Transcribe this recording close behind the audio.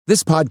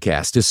This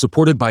podcast is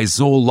supported by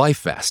Zoll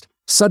LifeVest.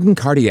 Sudden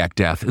cardiac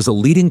death is a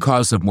leading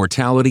cause of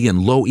mortality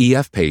in low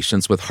EF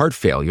patients with heart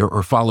failure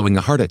or following a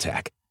heart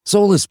attack.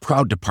 Zoll is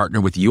proud to partner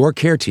with your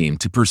care team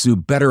to pursue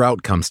better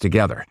outcomes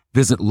together.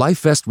 Visit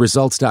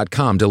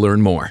lifevestresults.com to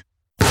learn more.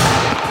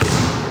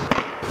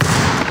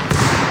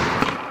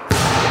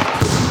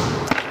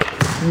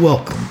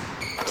 Welcome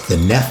to the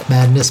Neph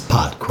Madness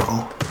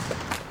Podcrawl.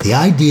 The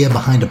idea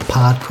behind a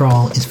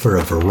podcrawl is for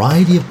a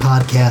variety of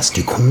podcasts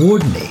to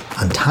coordinate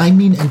on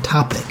timing and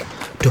topic,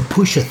 to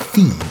push a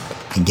theme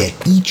and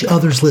get each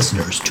other's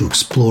listeners to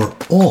explore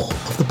all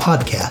of the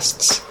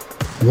podcasts.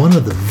 One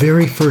of the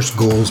very first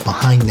goals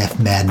behind Neph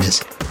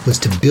Madness was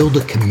to build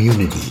a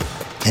community,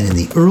 and in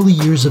the early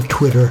years of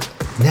Twitter,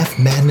 Neph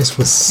Madness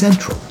was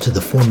central to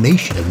the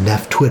formation of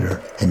Neph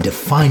Twitter and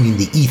defining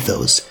the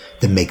ethos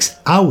that makes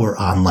our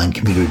online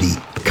community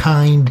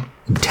kind,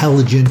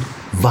 intelligent,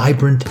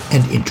 vibrant,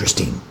 and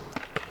interesting.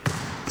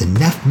 The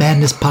Neph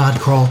Madness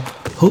Podcrawl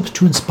hopes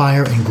to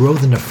inspire and grow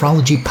the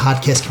nephrology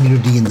podcast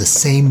community in the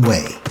same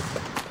way.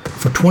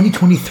 For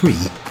 2023,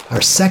 our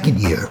second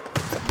year,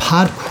 the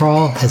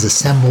Podcrawl has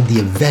assembled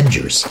the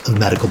Avengers of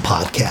medical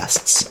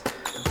podcasts.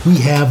 We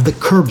have the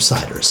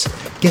Curbsiders,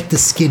 Get the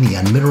Skinny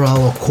on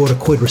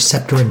mineralocorticoid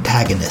receptor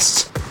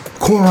antagonists.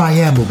 Core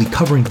IM will be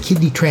covering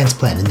kidney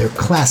transplant in their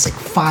classic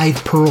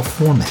 5-pearl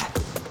format.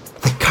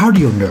 The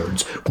Cardio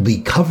Nerds will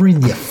be covering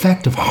the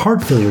effect of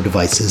heart failure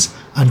devices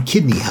on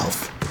kidney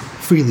health.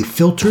 Freely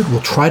Filtered will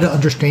try to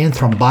understand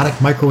thrombotic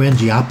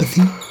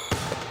microangiopathy.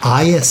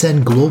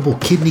 ISN Global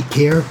Kidney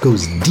Care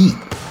goes deep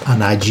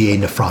on IgA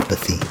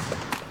nephropathy.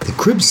 The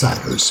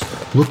Cribsiders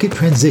look at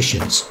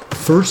transitions,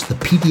 first the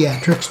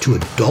pediatrics to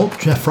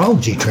adult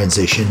nephrology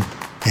transition,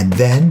 and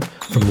then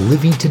from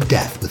living to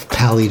death with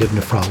palliative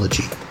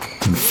nephrology.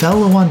 And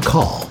Fellow on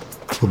Call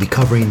will be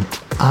covering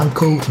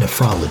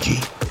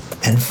onconephrology.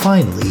 And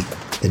finally,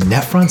 the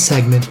Nephron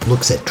segment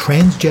looks at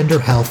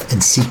transgender health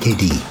and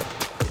CKD.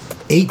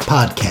 8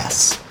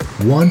 podcasts,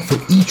 one for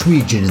each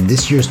region in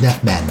this year's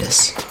Neph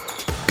Madness.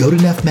 Go to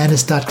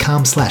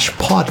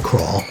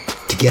nephmadness.com/podcrawl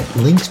to get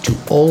links to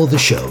all of the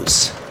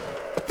shows.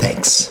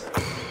 Thanks.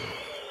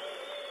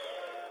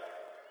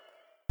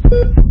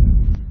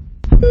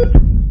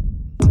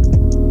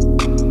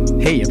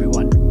 Hey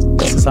everyone,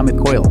 this is Amit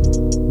Goyal.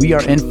 We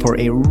are in for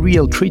a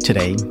real treat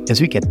today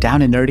as we get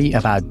down and nerdy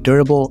about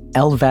durable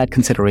LVAD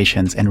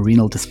considerations and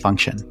renal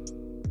dysfunction.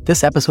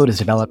 This episode is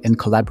developed in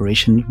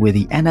collaboration with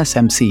the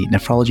NSMC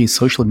Nephrology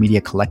Social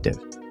Media Collective.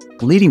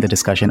 Leading the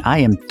discussion, I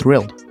am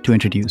thrilled to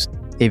introduce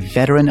a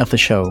veteran of the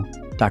show,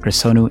 Dr.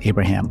 Sonu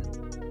Abraham.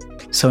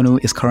 Sonu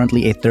is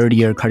currently a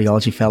third-year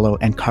cardiology fellow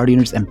and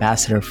CardioNerds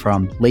ambassador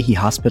from Lahey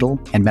Hospital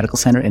and Medical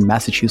Center in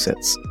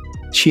Massachusetts.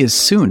 She is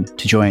soon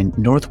to join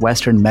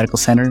Northwestern Medical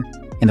Center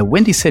in the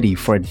Windy City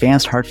for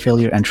Advanced Heart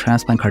Failure and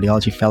Transplant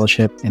Cardiology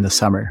Fellowship in the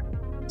summer.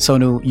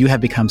 Sonu, you have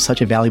become such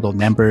a valuable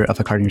member of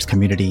the CardioNerds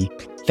community.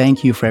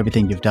 Thank you for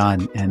everything you've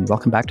done, and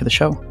welcome back to the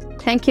show.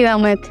 Thank you,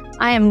 Amit.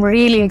 I am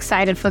really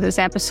excited for this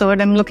episode.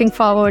 I'm looking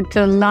forward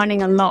to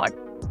learning a lot.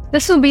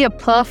 This will be a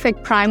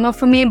perfect primer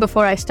for me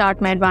before I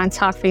start my Advanced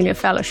Heart Failure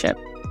Fellowship.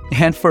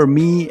 And for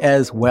me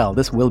as well,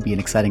 this will be an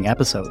exciting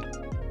episode.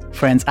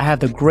 Friends, I have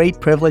the great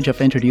privilege of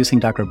introducing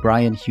Dr.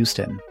 Brian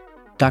Houston.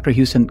 Dr.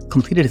 Houston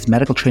completed his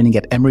medical training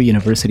at Emory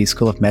University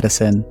School of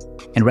Medicine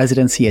and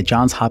residency at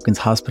Johns Hopkins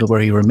Hospital,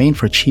 where he remained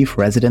for Chief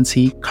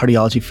Residency,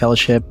 Cardiology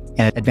Fellowship,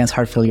 and Advanced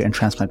Heart Failure and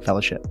Transplant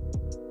Fellowship.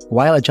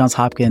 While at Johns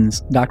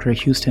Hopkins, Dr.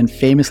 Houston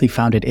famously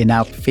founded a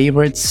now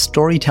favorite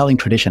storytelling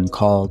tradition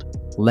called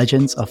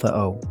Legends of the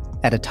O,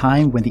 at a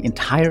time when the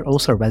entire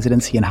OSA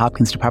residency and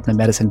Hopkins Department of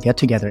Medicine get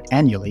together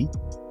annually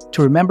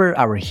to remember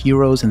our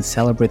heroes and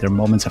celebrate their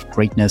moments of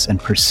greatness and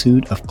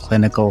pursuit of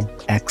clinical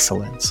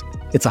excellence.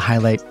 It's a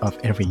highlight of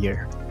every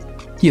year.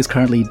 He is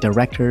currently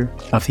director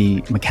of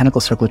the Mechanical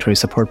Circulatory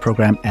Support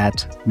Program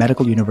at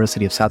Medical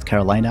University of South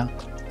Carolina.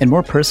 And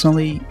more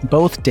personally,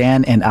 both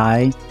Dan and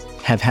I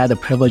have had the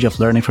privilege of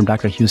learning from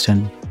Dr.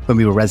 Houston when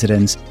we were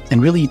residents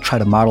and really try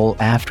to model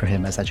after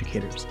him as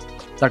educators.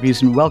 Dr.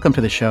 Houston, welcome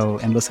to the show.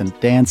 And listen,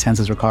 Dan sends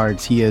his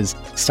regards. He is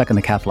stuck in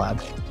the cath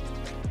lab.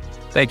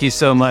 Thank you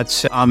so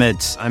much,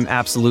 Amit. I'm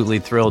absolutely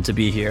thrilled to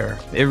be here.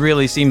 It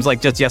really seems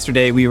like just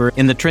yesterday we were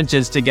in the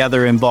trenches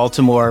together in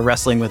Baltimore,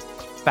 wrestling with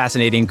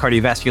fascinating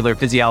cardiovascular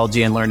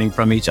physiology and learning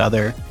from each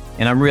other.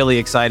 And I'm really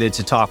excited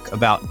to talk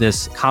about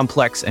this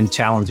complex and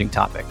challenging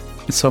topic.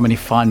 So many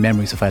fond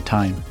memories of that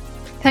time.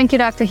 Thank you,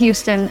 Dr.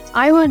 Houston.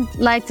 I would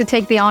like to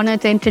take the honor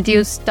to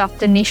introduce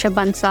Dr. Nisha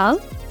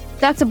Bansal.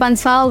 Dr.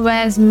 Bansal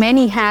wears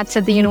many hats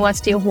at the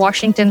University of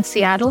Washington,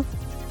 Seattle.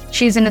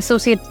 She's an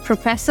associate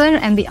professor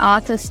and the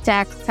Arthur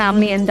Stack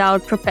Family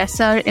Endowed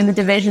Professor in the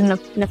Division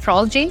of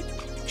Nephrology.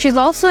 She's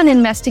also an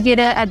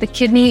investigator at the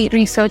Kidney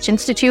Research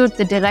Institute,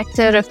 the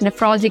Director of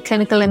Nephrology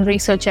Clinical and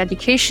Research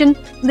Education,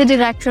 and the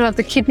Director of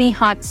the Kidney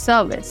Heart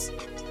Service.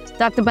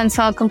 Dr.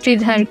 Bansal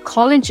completed her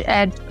college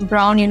at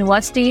Brown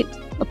University,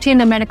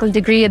 obtained a medical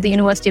degree at the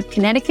University of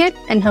Connecticut,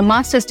 and her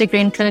master's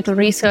degree in clinical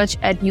research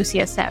at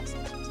UCSF.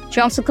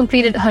 She also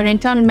completed her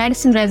internal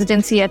medicine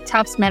residency at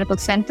Tufts Medical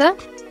Center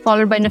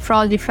followed by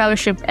nephrology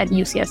fellowship at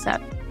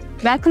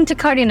UCSF. Welcome to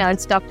Cardio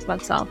Nerds, Dr.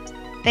 Bansal.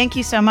 Thank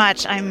you so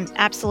much. I'm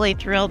absolutely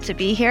thrilled to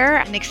be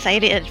here. I'm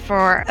excited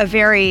for a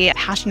very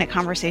passionate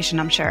conversation,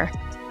 I'm sure.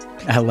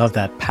 I love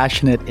that.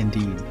 Passionate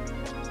indeed.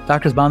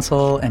 Drs.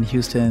 Bansal and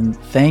Houston,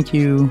 thank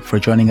you for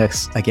joining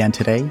us again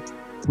today.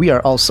 We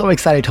are all so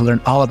excited to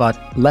learn all about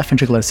left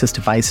ventricular assist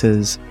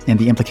devices and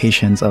the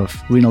implications of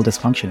renal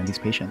dysfunction in these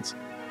patients.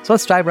 So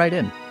let's dive right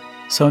in.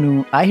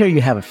 Sonu, I hear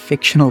you have a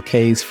fictional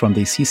case from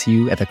the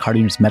CCU at the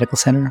Cardio Nerds Medical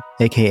Center,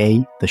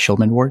 aka the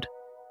Shulman ward.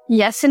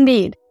 Yes,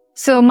 indeed.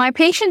 So my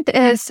patient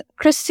is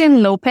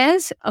Christian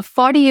Lopez, a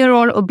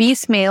 40-year-old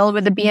obese male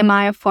with a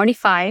BMI of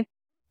 45,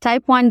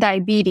 type 1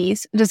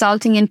 diabetes,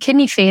 resulting in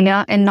kidney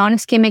failure and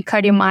non-ischemic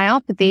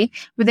cardiomyopathy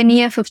with an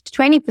EF of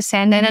 20%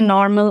 and a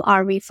normal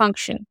RV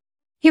function.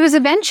 He was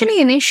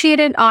eventually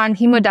initiated on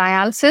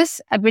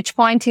hemodialysis, at which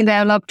point he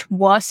developed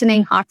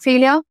worsening heart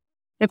failure,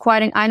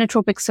 requiring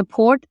inotropic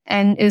support,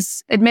 and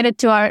is admitted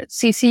to our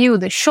CCU,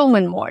 the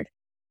Shulman ward.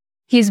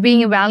 He's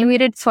being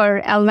evaluated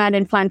for LVAD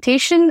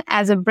implantation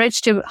as a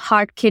bridge to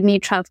heart-kidney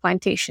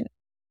transplantation.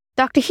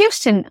 Dr.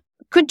 Houston,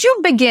 could you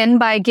begin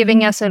by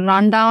giving us a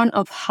rundown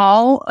of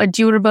how a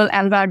durable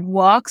LVAD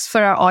works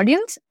for our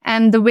audience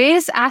and the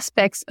various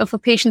aspects of a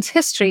patient's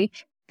history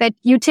that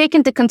you take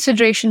into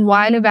consideration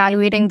while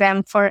evaluating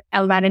them for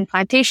LVAD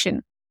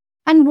implantation?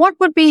 And what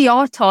would be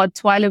your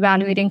thoughts while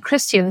evaluating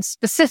Christian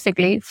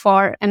specifically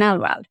for an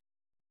LVAD?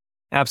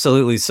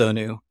 Absolutely,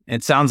 Sonu.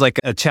 It sounds like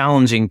a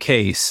challenging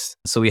case.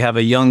 So we have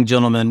a young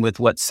gentleman with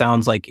what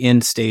sounds like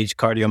end-stage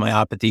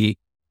cardiomyopathy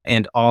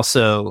and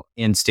also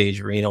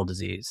end-stage renal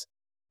disease.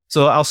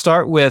 So I'll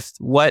start with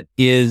what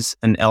is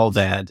an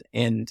LVAD,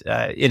 and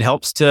it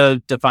helps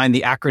to define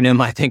the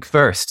acronym, I think,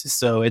 first.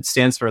 So it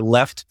stands for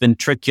Left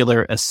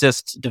Ventricular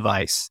Assist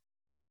Device.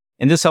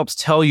 And this helps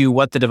tell you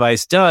what the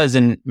device does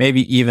and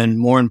maybe even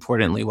more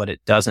importantly, what it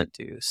doesn't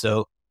do.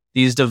 So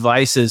these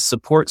devices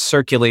support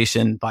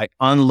circulation by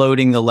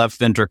unloading the left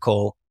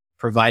ventricle,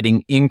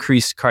 providing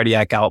increased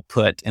cardiac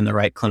output in the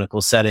right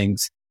clinical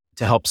settings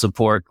to help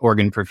support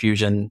organ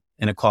perfusion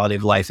and a quality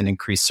of life and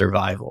increase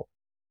survival.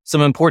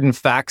 Some important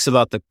facts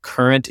about the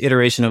current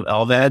iteration of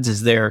LVADs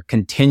is their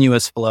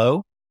continuous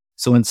flow.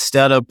 So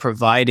instead of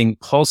providing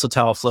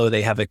pulsatile flow,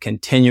 they have a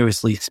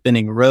continuously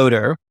spinning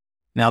rotor.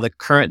 Now the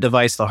current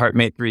device, the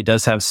HeartMate 3,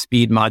 does have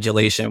speed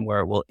modulation where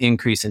it will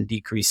increase and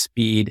decrease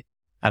speed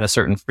at a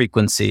certain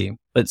frequency,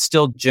 but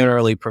still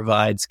generally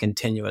provides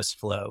continuous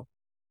flow.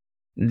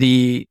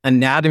 The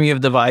anatomy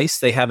of the device,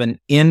 they have an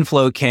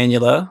inflow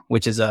cannula,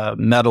 which is a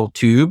metal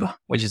tube,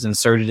 which is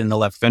inserted in the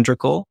left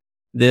ventricle.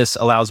 This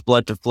allows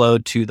blood to flow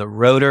to the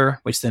rotor,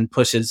 which then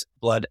pushes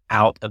blood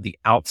out of the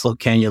outflow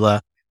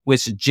cannula,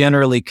 which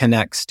generally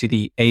connects to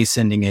the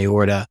ascending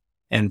aorta.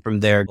 And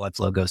from there, blood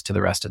flow goes to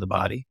the rest of the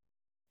body.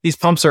 These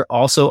pumps are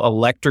also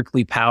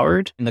electrically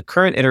powered. In the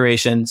current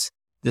iterations,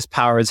 this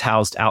power is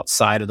housed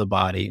outside of the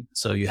body.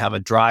 So you have a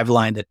drive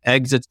line that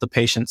exits the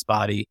patient's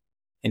body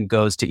and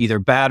goes to either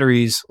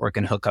batteries or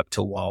can hook up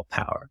to wall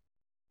power.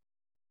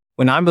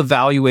 When I'm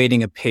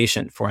evaluating a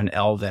patient for an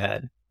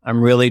LVAD,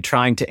 I'm really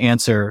trying to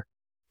answer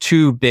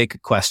two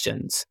big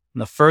questions.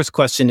 And the first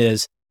question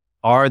is,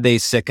 are they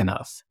sick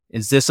enough?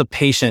 Is this a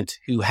patient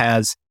who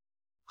has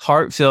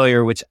heart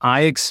failure, which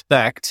I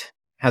expect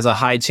has a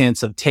high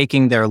chance of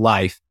taking their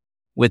life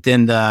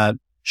within the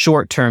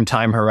short-term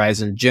time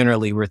horizon?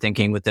 Generally, we're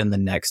thinking within the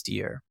next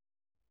year.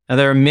 Now,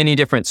 there are many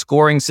different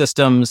scoring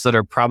systems that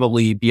are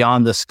probably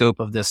beyond the scope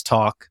of this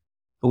talk,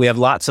 but we have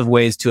lots of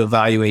ways to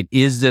evaluate,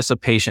 is this a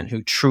patient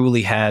who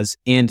truly has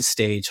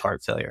end-stage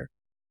heart failure?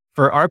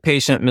 For our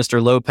patient,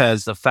 Mr.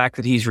 Lopez, the fact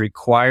that he's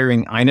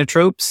requiring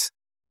inotropes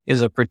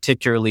is a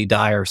particularly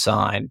dire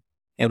sign.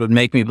 It would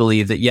make me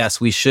believe that, yes,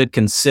 we should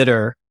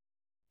consider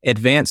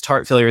advanced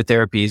heart failure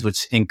therapies,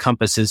 which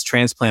encompasses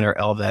transplant or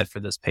LVAD for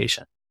this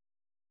patient.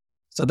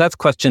 So that's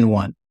question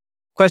one.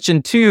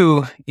 Question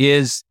two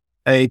is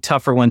a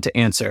tougher one to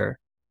answer.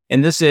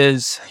 And this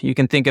is, you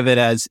can think of it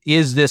as,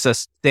 is this a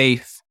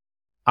safe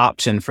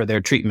option for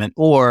their treatment?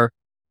 Or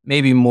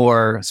maybe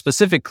more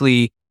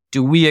specifically,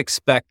 do we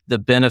expect the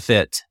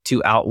benefit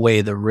to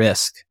outweigh the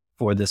risk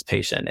for this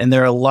patient? And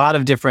there are a lot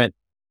of different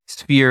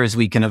spheres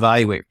we can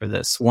evaluate for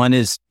this. One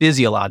is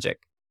physiologic.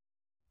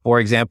 For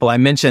example, I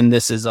mentioned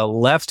this is a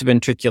left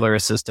ventricular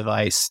assist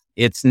device.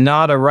 It's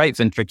not a right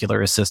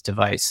ventricular assist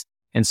device.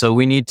 And so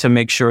we need to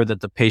make sure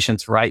that the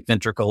patient's right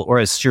ventricle, or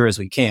as sure as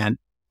we can,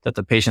 that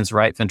the patient's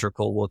right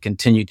ventricle will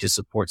continue to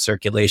support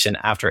circulation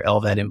after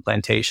LVAD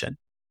implantation.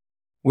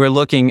 We're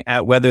looking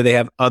at whether they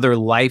have other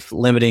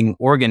life-limiting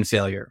organ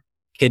failure,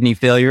 kidney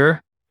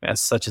failure, as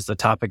such as the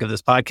topic of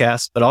this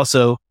podcast, but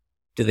also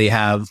do they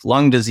have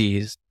lung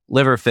disease,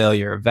 liver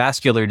failure,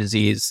 vascular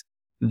disease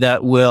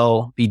that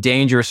will be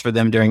dangerous for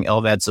them during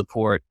LVAD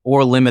support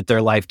or limit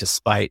their life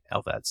despite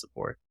LVAD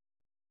support.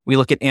 We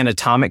look at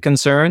anatomic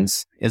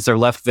concerns. Is their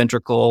left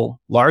ventricle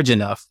large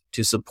enough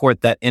to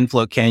support that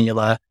inflow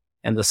cannula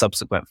and the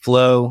subsequent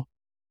flow?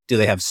 Do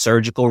they have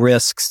surgical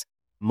risks,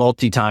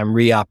 multi-time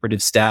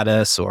reoperative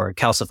status, or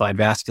calcified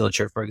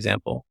vasculature, for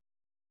example?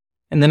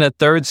 And then a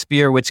third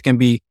sphere, which can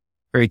be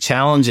very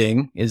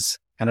challenging, is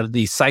kind of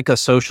the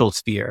psychosocial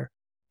sphere.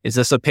 Is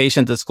this a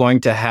patient that's going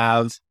to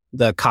have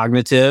the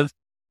cognitive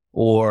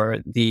or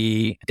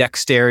the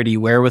dexterity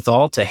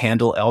wherewithal to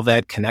handle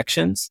LVAD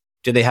connections?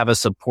 Do they have a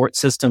support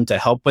system to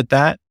help with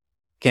that?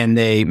 Can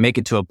they make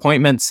it to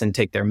appointments and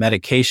take their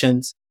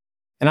medications?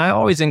 And I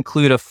always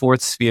include a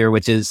fourth sphere,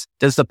 which is,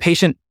 does the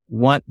patient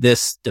want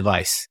this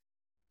device?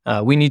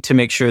 We need to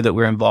make sure that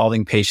we're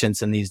involving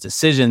patients in these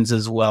decisions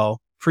as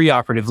well,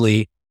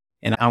 preoperatively.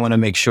 And I want to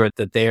make sure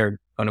that they are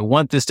going to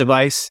want this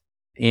device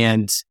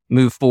and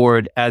move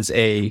forward as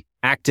a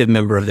active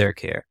member of their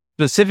care.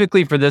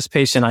 Specifically for this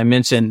patient, I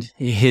mentioned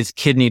his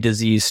kidney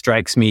disease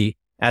strikes me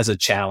as a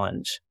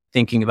challenge,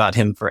 thinking about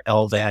him for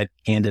LVAD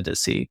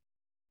candidacy.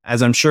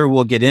 As I'm sure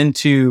we'll get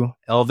into,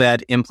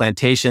 LVAD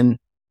implantation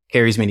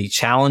carries many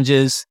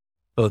challenges,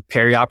 both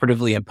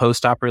perioperatively and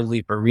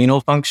postoperatively for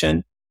renal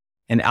function,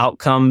 and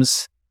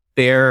outcomes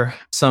bear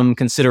some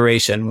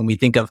consideration when we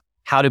think of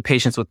how do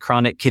patients with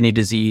chronic kidney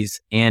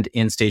disease and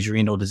end-stage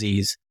renal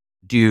disease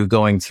do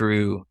going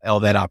through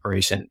LVAD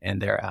operation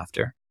and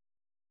thereafter.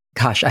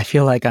 Gosh, I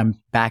feel like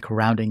I'm back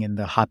rounding in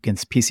the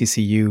Hopkins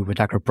PCCU with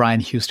Dr. Brian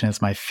Houston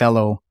as my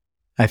fellow.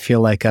 I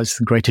feel like it's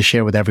great to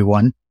share with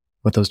everyone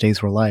what those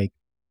days were like.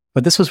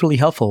 But this was really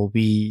helpful.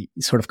 We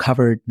sort of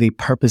covered the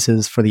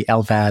purposes for the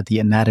LVAD, the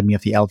anatomy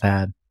of the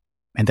LVAD,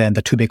 and then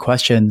the two big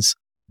questions.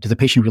 Does the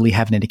patient really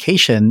have an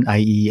indication,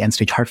 i.e.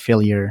 end-stage heart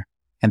failure?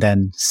 And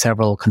then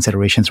several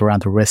considerations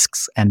around the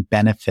risks and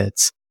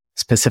benefits,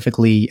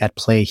 specifically at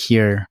play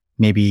here,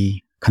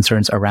 maybe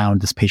concerns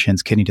around this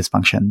patient's kidney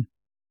dysfunction.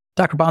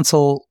 Dr.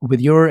 Bansal,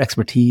 with your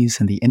expertise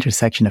in the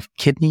intersection of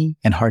kidney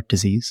and heart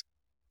disease,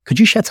 could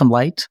you shed some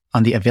light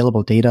on the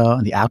available data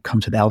on the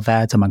outcomes with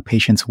LVADs among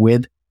patients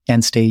with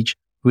end-stage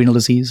renal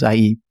disease,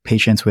 i.e.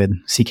 patients with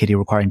CKD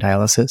requiring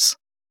dialysis?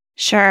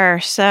 Sure.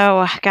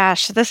 So,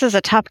 gosh, this is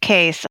a tough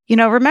case.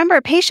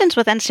 Remember, patients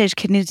with end-stage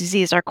kidney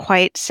disease are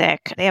quite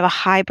sick. They have a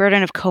high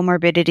burden of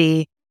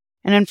comorbidity.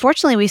 And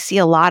unfortunately, we see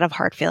a lot of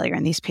heart failure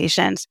in these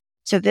patients.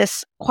 So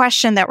this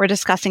question that we're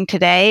discussing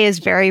today is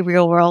very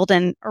real world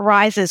and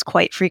arises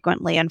quite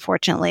frequently,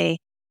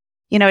 unfortunately.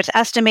 It's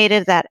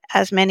estimated that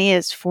as many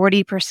as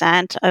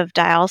 40% of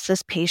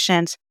dialysis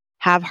patients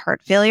have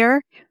heart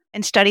failure,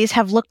 and studies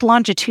have looked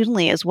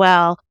longitudinally as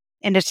well.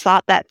 And it's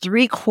thought that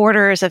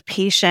 3/4 of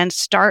patients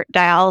start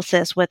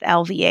dialysis with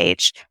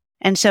LVH.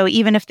 And so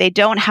even if they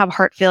don't have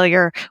heart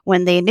failure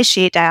when they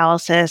initiate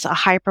dialysis, a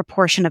high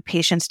proportion of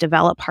patients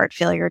develop heart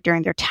failure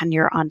during their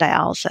tenure on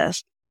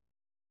dialysis.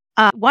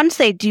 Once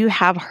they do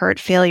have heart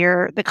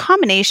failure, the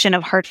combination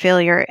of heart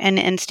failure and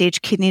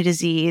end-stage kidney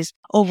disease,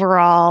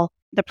 overall,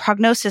 the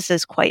prognosis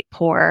is quite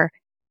poor.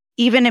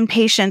 Even in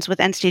patients with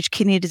end-stage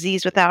kidney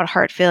disease without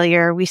heart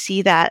failure, we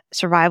see that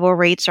survival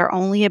rates are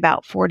only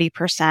about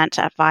 40%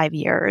 at 5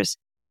 years.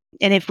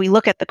 And if we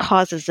look at the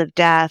causes of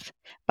death,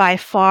 by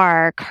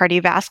far,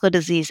 cardiovascular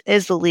disease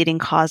is the leading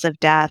cause of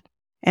death,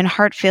 and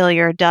heart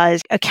failure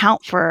does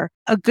account for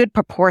a good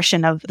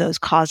proportion of those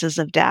causes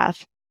of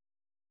death.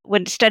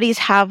 When studies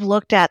have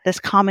looked at this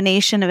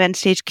combination of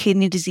end-stage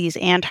kidney disease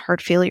and heart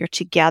failure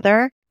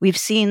together, we've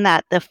seen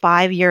that the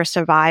 5-year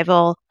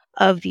survival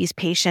of these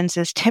patients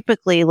is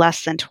typically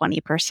less than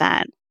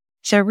 20%.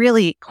 So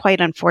really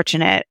quite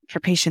unfortunate for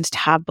patients to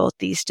have both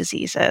these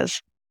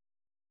diseases.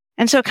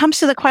 And so it comes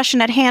to the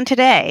question at hand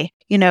today,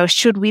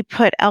 should we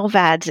put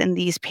LVADs in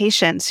these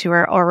patients who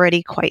are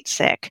already quite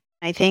sick?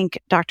 I think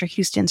Dr.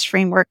 Houston's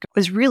framework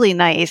was really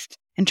nice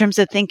in terms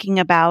of thinking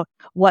about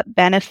what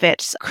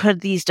benefits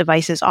could these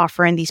devices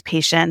offer in these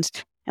patients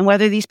and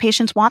whether these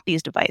patients want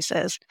these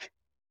devices.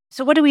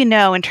 So what do we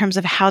know in terms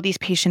of how these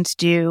patients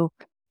do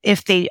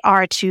if they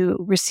are to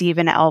receive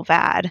an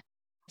LVAD?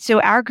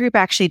 So our group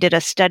actually did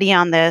a study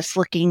on this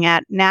looking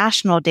at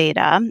national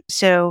data.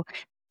 So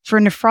for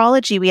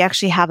nephrology, we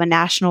actually have a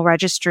national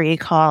registry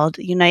called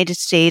United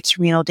States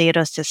Renal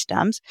Data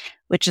Systems,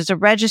 which is a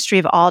registry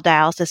of all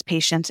dialysis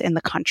patients in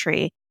the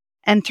country.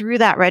 And through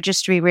that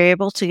registry, we're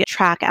able to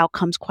track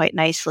outcomes quite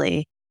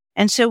nicely.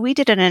 And so we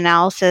did an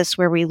analysis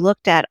where we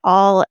looked at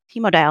all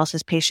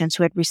hemodialysis patients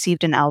who had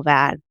received an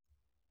LVAD.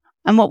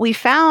 And what we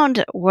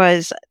found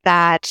was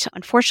that,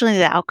 unfortunately,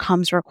 the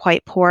outcomes were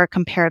quite poor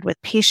compared with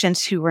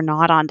patients who were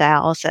not on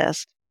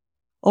dialysis.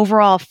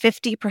 Overall,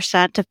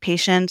 50% of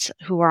patients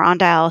who were on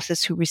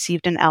dialysis who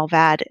received an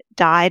LVAD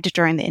died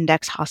during the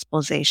index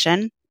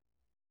hospitalization.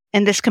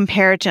 And this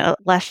compared to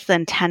less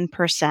than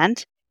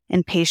 10%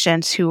 in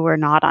patients who were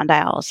not on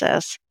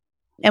dialysis.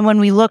 And when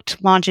we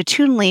looked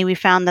longitudinally, we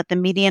found that the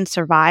median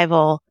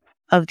survival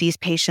of these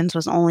patients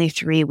was only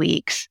 3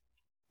 weeks.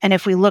 And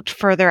if we looked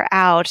further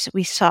out,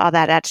 we saw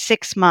that at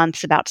 6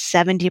 months, about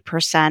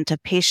 70%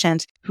 of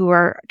patients who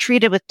were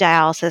treated with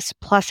dialysis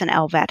plus an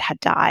LVAD had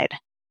died.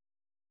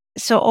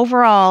 So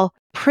overall,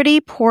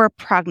 pretty poor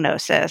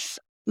prognosis,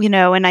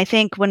 and I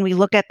think when we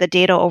look at the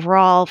data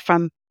overall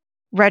from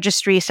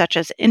registries such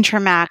as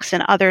Intermax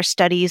and other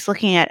studies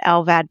looking at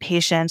LVAD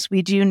patients,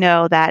 we do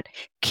know that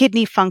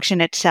kidney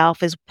function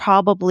itself is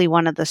probably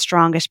one of the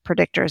strongest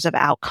predictors of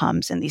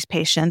outcomes in these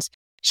patients.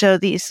 So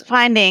these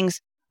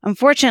findings,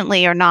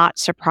 unfortunately, are not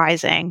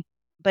surprising,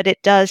 but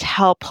it does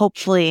help,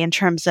 hopefully, in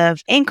terms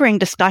of anchoring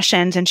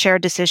discussions and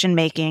shared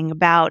decision-making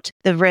about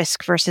the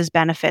risk versus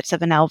benefits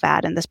of an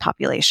LVAD in this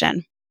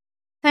population.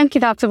 Thank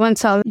you, Dr.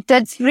 Bansal.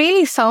 That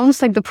really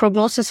sounds like the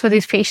prognosis for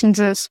these patients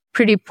is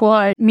pretty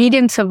poor.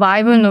 Median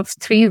survival of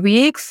 3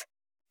 weeks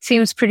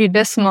seems pretty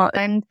dismal.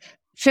 And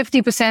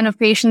 50% of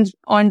patients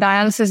on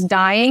dialysis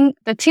dying,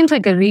 that seems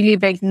like a really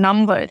big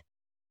number.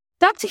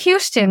 Dr.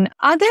 Houston,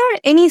 are there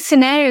any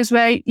scenarios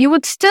where you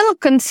would still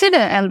consider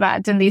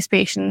LVADs in these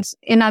patients?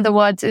 In other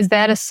words, is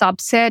there a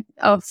subset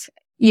of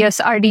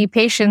ESRD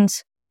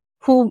patients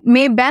who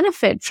may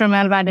benefit from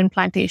LVAD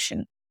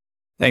implantation?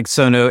 Thanks,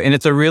 Sonu. And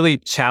it's a really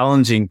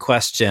challenging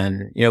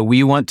question.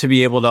 We want to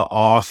be able to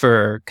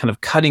offer kind of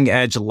cutting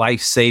edge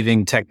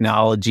life-saving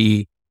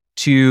technology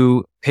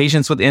to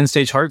patients with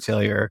end-stage heart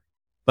failure.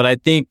 But I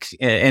think,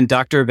 and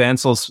Dr.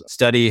 Bansal's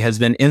study has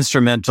been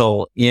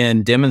instrumental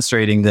in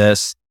demonstrating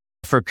this,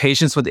 for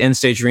patients with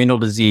end-stage renal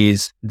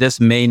disease, this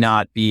may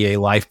not be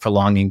a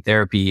life-prolonging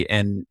therapy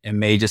and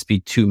may just be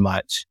too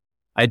much.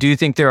 I do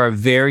think there are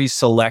very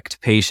select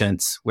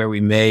patients where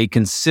we may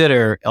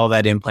consider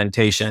LVAD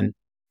implantation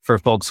for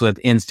folks with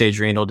end-stage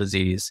renal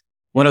disease.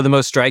 One of the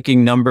most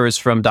striking numbers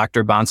from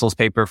Dr. Bansal's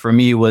paper for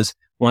me was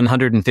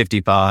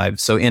 155.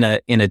 So in a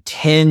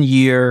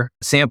 10-year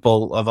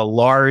sample of a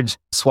large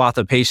swath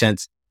of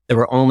patients, there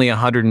were only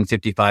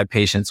 155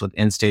 patients with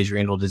end-stage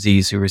renal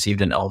disease who received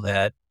an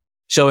LVAD,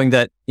 showing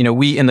that,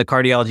 we in the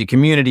cardiology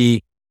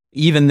community,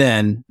 even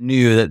then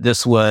knew that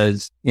this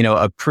was,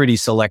 a pretty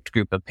select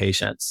group of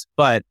patients.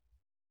 But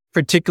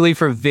particularly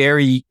for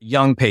very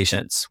young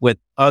patients with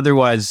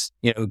otherwise,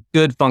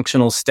 good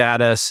functional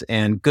status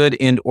and good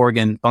end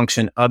organ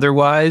function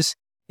otherwise,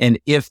 and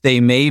if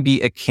they may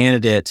be a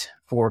candidate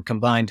for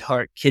combined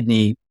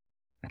heart-kidney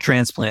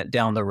transplant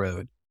down the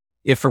road.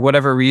 If for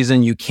whatever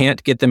reason you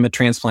can't get them a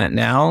transplant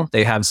now,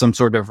 they have some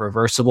sort of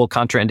reversible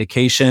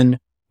contraindication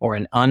or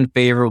an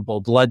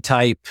unfavorable blood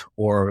type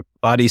or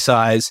body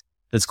size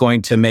that's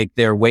going to make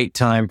their wait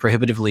time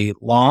prohibitively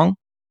long,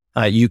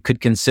 you could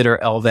consider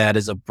LVAD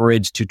as a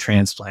bridge to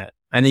transplant.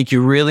 I think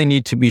you really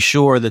need to be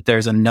sure that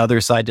there's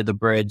another side to the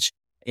bridge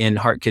in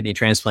heart-kidney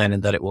transplant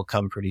and that it will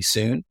come pretty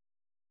soon.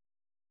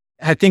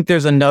 I think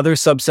there's another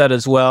subset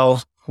as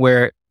well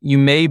where you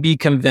may be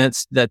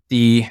convinced that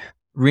the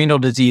renal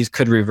disease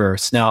could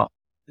reverse. Now,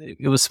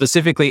 it was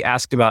specifically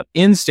asked about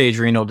end-stage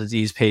renal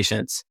disease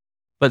patients,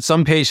 but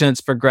some patients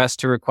progress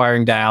to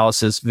requiring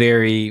dialysis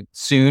very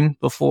soon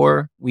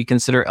before we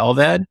consider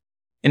LVAD.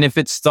 And if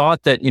it's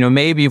thought that,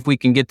 maybe if we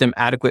can get them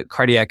adequate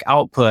cardiac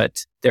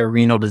output, their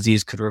renal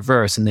disease could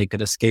reverse and they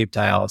could escape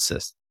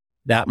dialysis,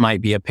 that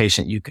might be a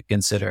patient you could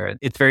consider.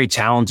 It's very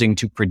challenging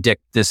to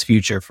predict this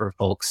future for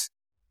folks.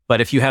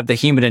 But if you have the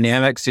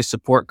hemodynamics to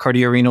support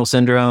cardiorenal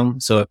syndrome,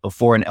 so if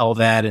before an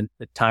LVAD and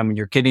the time when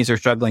your kidneys are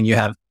struggling, you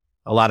have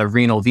a lot of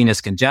renal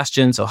venous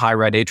congestion, so high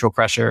right atrial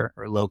pressure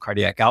or low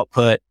cardiac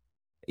output.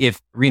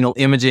 If renal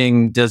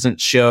imaging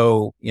doesn't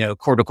show,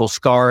 cortical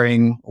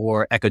scarring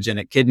or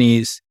echogenic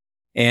kidneys,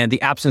 and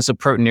the absence of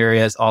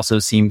proteinuria also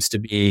seems to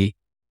be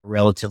a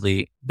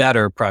relatively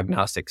better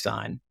prognostic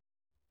sign,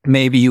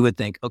 maybe you would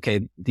think,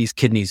 okay, these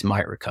kidneys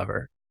might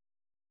recover.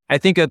 I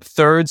think a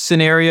third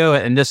scenario,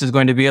 and this is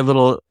going to be a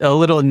little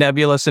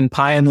nebulous and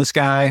pie in the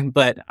sky,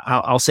 but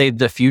I'll say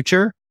the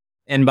future.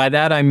 And by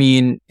that, I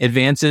mean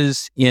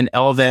advances in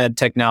LVAD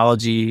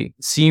technology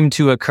seem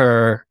to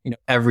occur,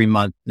 every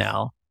month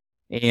now.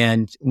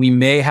 And we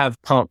may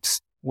have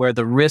pumps where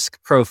the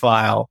risk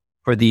profile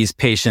for these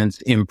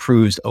patients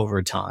improves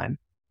over time.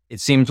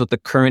 It seems with the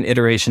current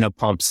iteration of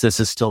pumps, this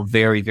is still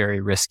very, very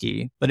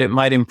risky, but it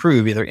might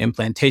improve either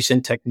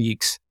implantation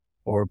techniques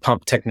or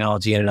pump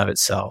technology in and of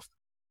itself.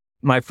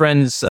 My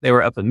friends, they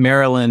were up in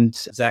Maryland,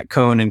 Zach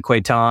Cohn and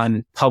Quay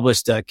Tan,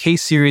 published a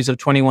case series of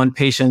 21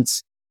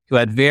 patients who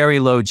had very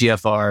low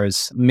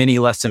GFRs, many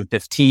less than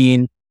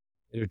 15.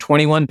 There were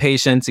 21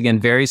 patients,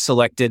 again, very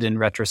selected in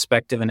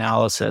retrospective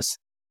analysis,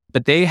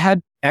 but they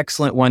had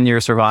excellent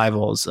 1-year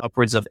survivals,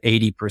 upwards of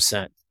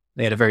 80%.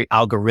 They had a very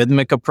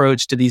algorithmic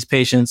approach to these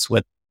patients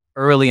with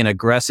early and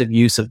aggressive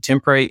use of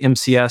temporary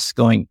MCS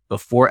going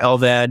before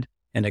LVAD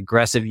and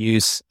aggressive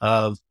use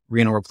of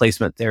renal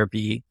replacement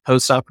therapy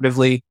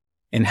postoperatively,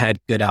 and had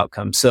good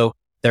outcomes. So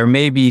there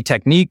may be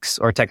techniques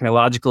or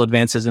technological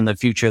advances in the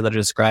future that are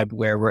described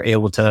where we're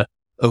able to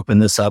open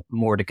this up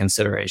more to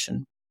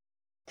consideration.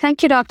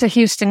 Thank you, Dr.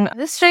 Houston.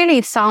 This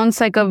really sounds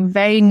like a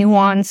very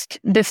nuanced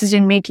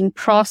decision-making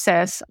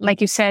process. Like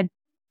you said,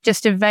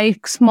 just a very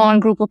small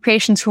group of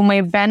patients who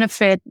may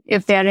benefit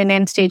if they're in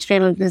end-stage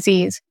renal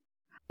disease.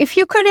 If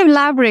you could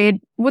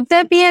elaborate, would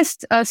there be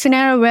a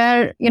scenario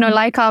where,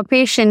 like our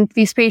patient,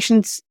 these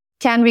patients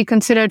can be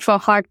considered for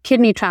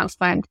heart-kidney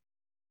transplant?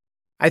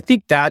 I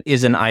think that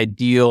is an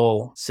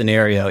ideal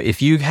scenario.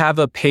 If you have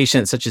a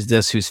patient such as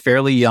this who's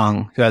fairly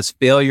young, who has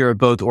failure of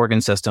both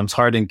organ systems,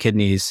 heart and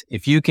kidneys,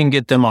 if you can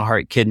get them a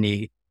heart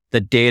kidney,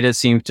 the data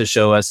seems to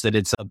show us that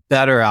it's a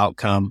better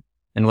outcome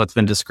than what's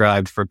been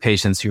described for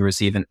patients who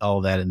receive an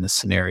LVAD in this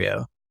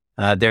scenario.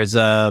 There's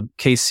a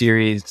case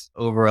series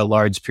over a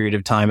large period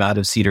of time out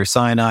of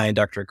Cedars-Sinai and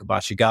Dr.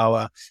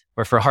 Kabashigawa,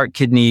 where for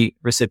heart-kidney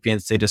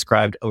recipients, they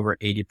described over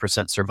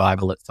 80%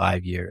 survival at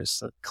 5 years.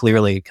 So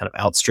clearly kind of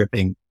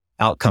outstripping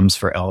outcomes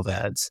for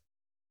LVADs.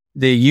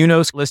 The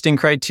UNOS listing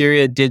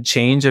criteria did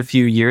change a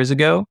few years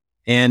ago,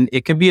 and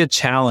it can be a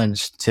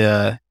challenge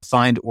to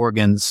find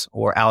organs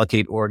or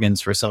allocate organs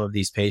for some of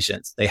these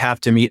patients. They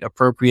have to meet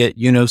appropriate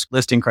UNOS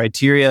listing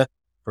criteria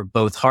for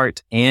both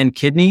heart and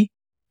kidney.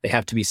 They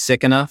have to be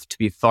sick enough to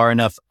be far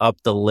enough up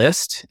the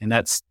list, and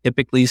that's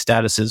typically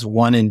statuses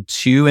 1 and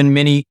 2 in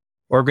many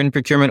organ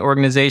procurement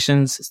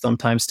organizations,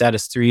 sometimes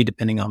status 3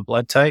 depending on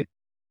blood type.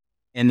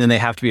 And then they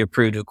have to be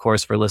approved, of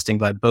course, for listing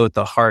by both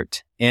the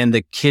heart and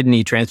the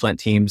kidney transplant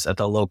teams at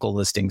the local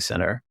listing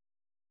center.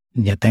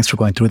 Yeah, thanks for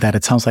going through that.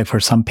 It sounds like for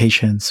some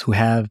patients who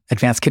have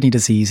advanced kidney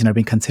disease and are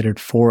being considered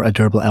for a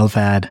durable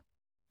LVAD,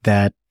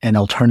 that an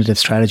alternative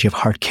strategy of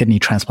heart-kidney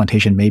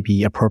transplantation may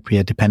be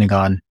appropriate depending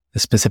on the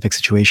specific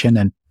situation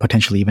and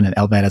potentially even an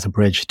LVAD as a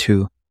bridge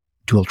to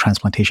dual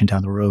transplantation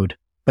down the road.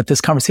 But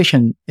this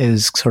conversation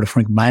is sort of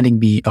reminding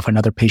me of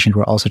another patient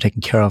we're also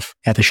taking care of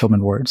at the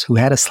Shulman wards who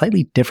had a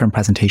slightly different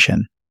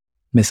presentation.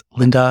 Miss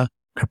Linda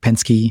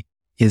Karpinski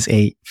is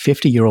a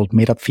 50-year-old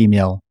made-up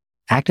female,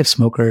 active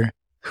smoker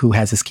who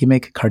has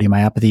ischemic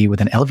cardiomyopathy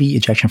with an LV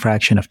ejection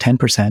fraction of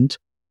 10%.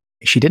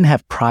 She didn't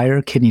have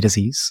prior kidney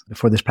disease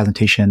before this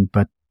presentation,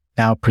 but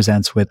now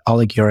presents with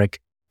oliguric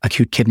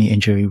acute kidney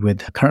injury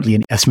with currently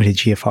an estimated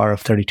GFR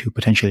of 32,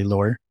 potentially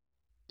lower.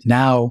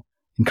 Now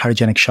in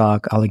cardiogenic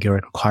shock,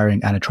 oliguric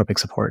requiring inotropic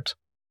support.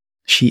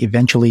 She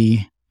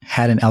eventually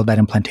had an LVAD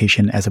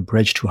implantation as a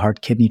bridge to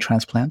heart kidney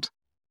transplant.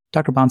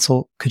 Dr.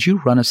 Bansal, could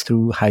you run us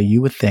through how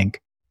you would think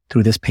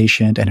through this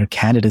patient and her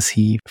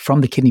candidacy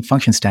from the kidney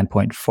function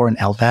standpoint for an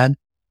LVAD,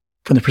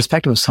 from the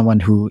perspective of someone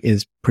who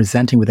is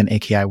presenting with an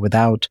AKI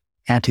without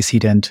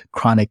antecedent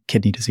chronic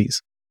kidney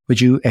disease? Would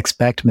you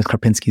expect Ms.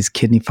 Karpinski's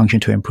kidney function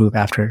to improve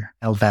after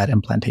LVAD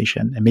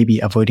implantation and maybe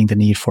avoiding the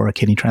need for a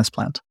kidney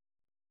transplant?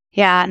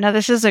 Yeah, no,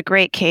 this is a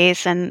great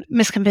case. And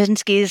Ms.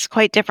 Karpinski is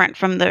quite different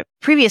from the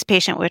previous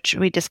patient, which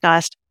we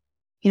discussed.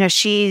 You know,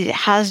 she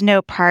has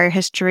no prior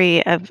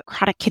history of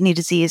chronic kidney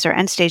disease or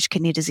end-stage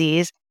kidney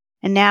disease,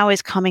 and now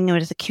is coming in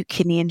with acute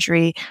kidney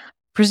injury,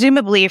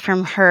 presumably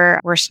from her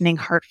worsening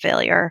heart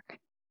failure.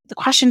 The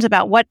questions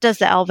about what does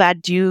the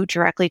LVAD do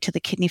directly to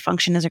the kidney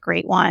function is a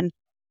great one.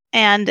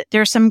 And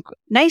there's some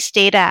nice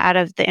data out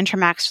of the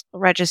Intermax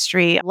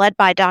registry led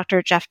by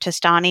Dr. Jeff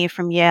Testani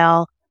from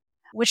Yale,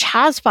 which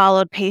has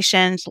followed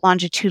patients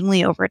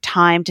longitudinally over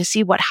time to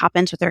see what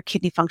happens with their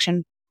kidney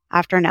function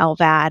after an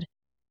LVAD.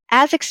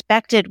 As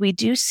expected, we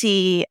do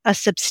see a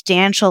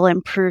substantial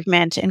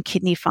improvement in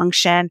kidney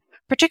function,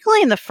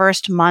 particularly in the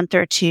first month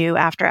or two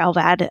after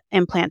LVAD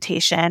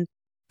implantation.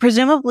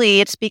 Presumably,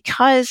 it's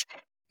because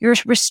you're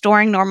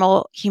restoring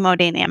normal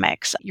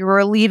hemodynamics. You're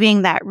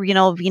relieving that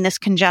renal venous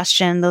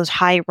congestion, those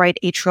high right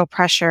atrial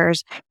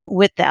pressures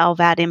with the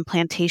LVAD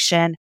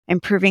implantation,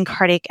 improving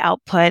cardiac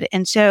output.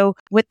 And so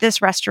with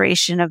this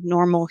restoration of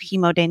normal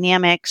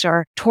hemodynamics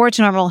or towards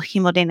normal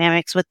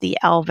hemodynamics with the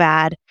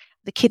LVAD,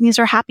 the kidneys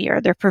are happier.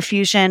 Their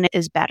perfusion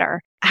is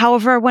better.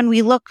 However, when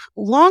we look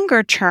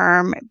longer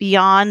term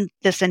beyond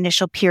this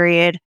initial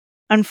period,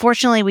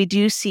 unfortunately, we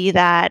do see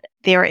that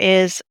there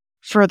is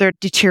further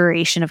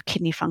deterioration of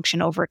kidney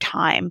function over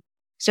time.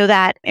 So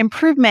that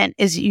improvement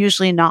is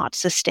usually not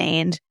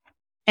sustained.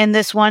 In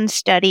this one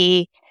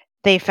study,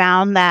 they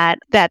found that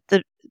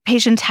the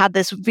patients had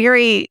this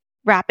very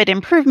rapid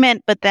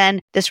improvement, but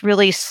then this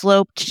really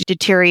sloped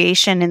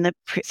deterioration in the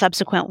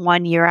subsequent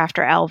 1 year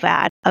after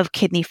LVAD of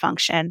kidney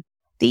function.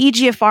 The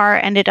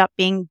eGFR ended up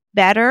being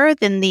better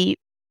than the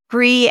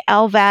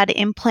pre-LVAD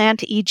implant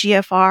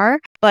eGFR,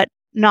 but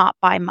not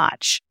by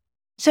much.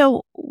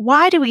 So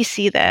why do we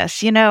see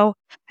this? You know,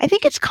 I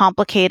think it's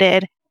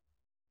complicated.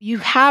 You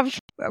have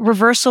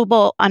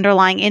reversible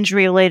underlying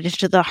injury related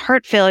to the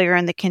heart failure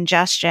and the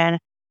congestion.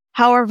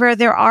 However,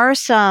 there are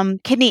some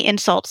kidney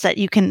insults that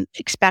you can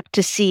expect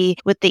to see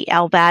with the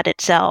LVAD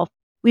itself.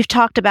 We've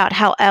talked about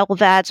how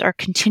LVADs are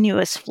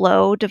continuous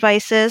flow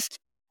devices,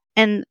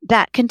 and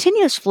that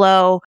continuous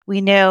flow,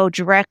 we know,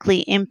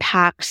 directly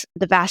impacts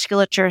the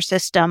vasculature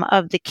system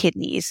of the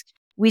kidneys.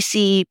 We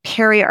see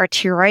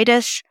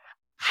periarteritis,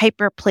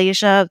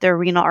 hyperplasia of the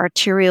renal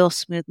arterial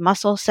smooth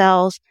muscle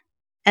cells,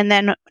 and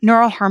then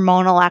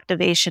neurohormonal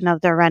activation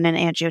of the renin,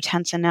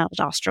 angiotensin, and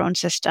aldosterone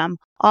system,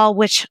 all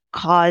which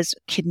cause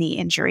kidney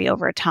injury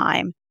over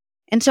time.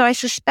 And so I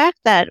suspect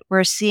that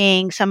we're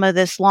seeing some of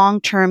this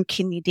long-term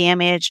kidney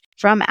damage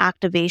from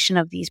activation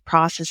of these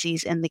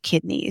processes in the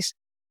kidneys.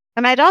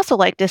 And I'd also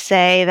like to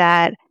say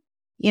that,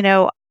 you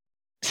know,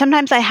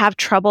 sometimes I have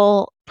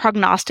trouble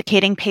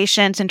prognosticating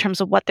patients in terms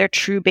of what their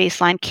true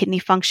baseline kidney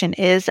function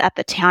is at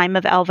the time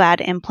of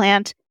LVAD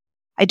implant.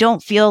 I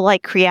don't feel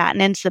like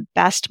creatinine's the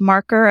best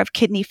marker of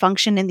kidney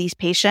function in these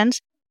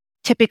patients.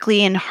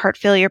 Typically in heart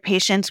failure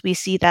patients, we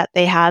see that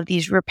they have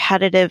these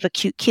repetitive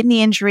acute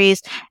kidney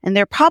injuries, and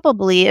there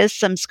probably is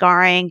some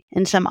scarring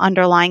and some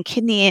underlying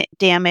kidney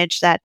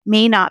damage that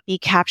may not be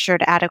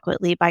captured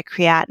adequately by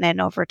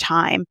creatinine over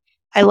time.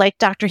 I like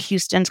Dr.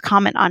 Houston's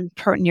comment on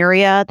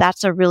proteinuria.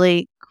 That's a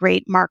really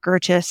great marker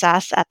to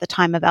assess at the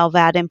time of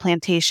LVAD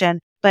implantation.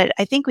 But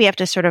I think we have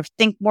to sort of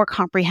think more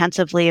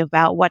comprehensively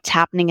about what's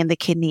happening in the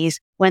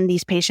kidneys when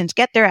these patients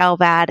get their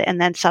LVAD and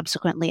then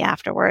subsequently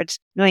afterwards,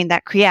 knowing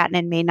that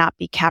creatinine may not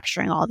be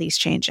capturing all these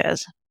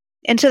changes.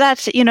 And so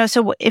that's,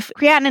 so if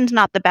creatinine is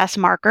not the best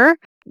marker,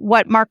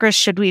 what markers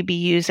should we be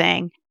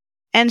using?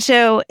 And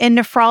so in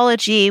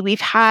nephrology,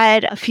 we've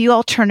had a few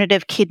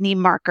alternative kidney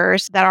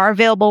markers that are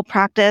available in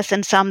practice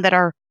and some that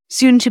are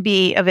soon to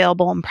be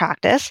available in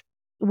practice.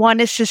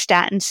 One is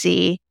cystatin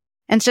C.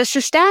 And so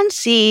cystatin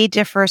C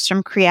differs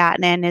from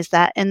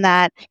creatinine in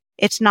that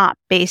it's not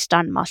based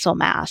on muscle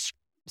mass.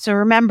 So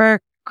remember,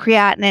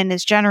 creatinine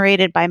is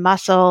generated by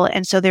muscle,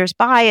 and so there's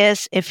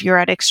bias if you're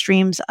at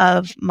extremes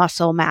of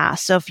muscle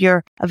mass. So if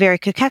you're a very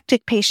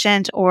cachectic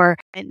patient or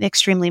an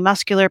extremely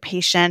muscular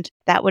patient,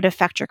 that would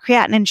affect your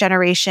creatinine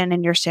generation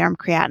and your serum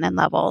creatinine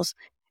levels.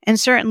 And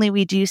certainly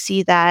we do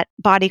see that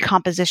body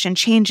composition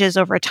changes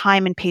over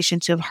time in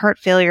patients who have heart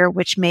failure,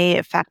 which may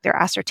affect their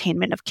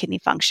ascertainment of kidney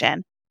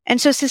function. And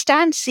so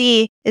cystatin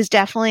C is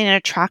definitely an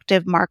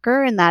attractive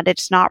marker in that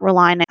it's not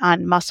reliant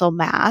on muscle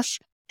mass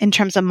in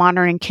terms of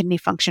monitoring kidney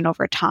function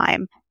over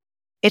time.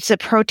 It's a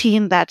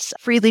protein that's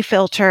freely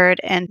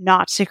filtered and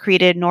not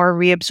secreted nor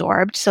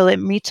reabsorbed, so it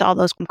meets all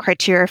those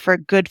criteria for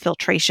a good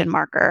filtration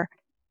marker.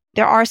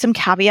 There are some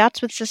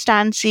caveats with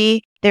cystatin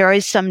C. There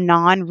is some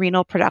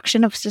non-renal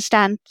production of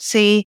cystatin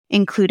C,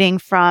 including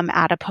from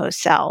adipose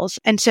cells.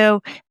 And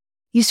so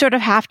you sort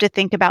of have to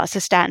think about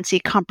cystatin C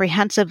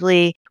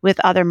comprehensively with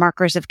other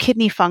markers of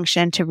kidney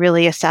function to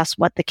really assess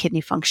what the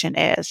kidney function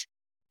is.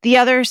 The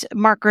other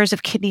markers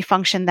of kidney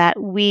function that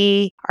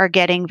we are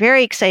getting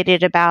very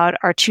excited about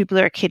are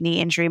tubular kidney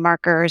injury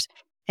markers.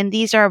 And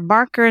these are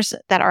markers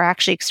that are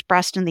actually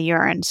expressed in the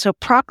urine, so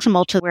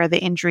proximal to where the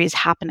injury is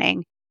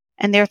happening.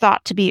 And they're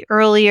thought to be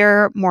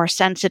earlier, more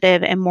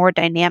sensitive, and more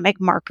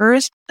dynamic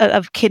markers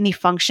of kidney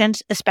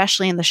functions,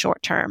 especially in the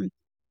short term.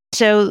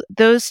 So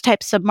those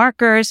types of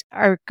markers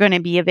are going to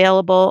be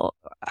available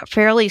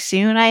fairly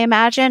soon, I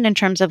imagine, in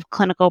terms of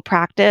clinical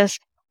practice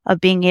of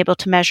being able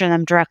to measure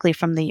them directly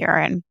from the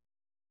urine.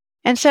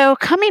 And so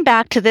coming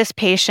back to this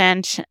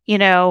patient,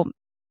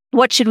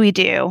 what should we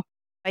do?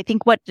 I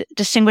think what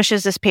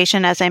distinguishes this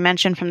patient, as I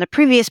mentioned from the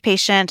previous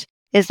patient,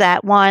 is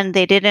that one,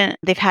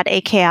 they've had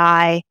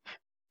AKI.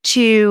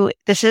 Two,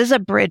 this is a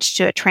bridge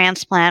to a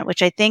transplant,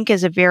 which I think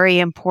is a very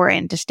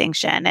important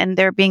distinction. And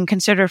they're being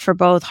considered for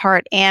both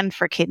heart and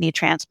for kidney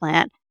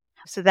transplant.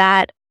 So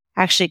that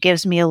actually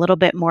gives me a little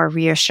bit more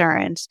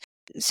reassurance.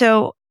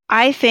 So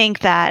I think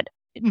that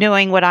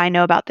knowing what I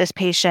know about this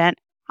patient,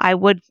 I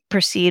would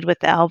proceed with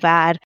the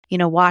LVAD,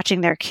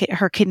 watching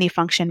her kidney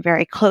function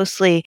very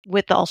closely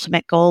with the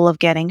ultimate goal of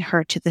getting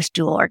her to this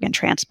dual organ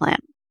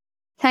transplant.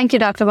 Thank you,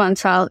 Dr.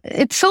 Bansal.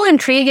 It's so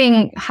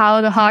intriguing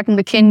how the heart and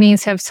the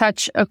kidneys have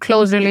such a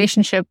close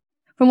relationship.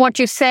 From what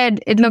you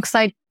said, it looks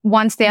like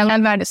once the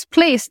LVAD is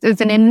placed, there's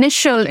an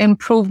initial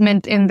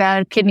improvement in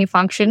their kidney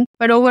function,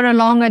 but over a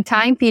longer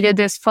time period,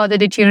 there's further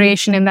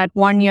deterioration in that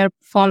 1-year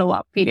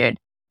follow-up period.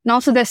 And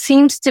also there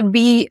seems to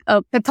be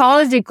a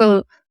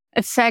pathological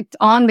effect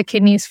on the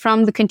kidneys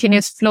from the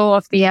continuous flow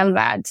of the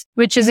LVADs,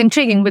 which is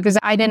intriguing because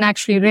I didn't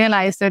actually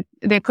realize that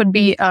there could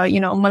be a,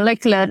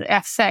 molecular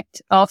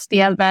effect of the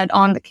LVAD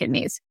on the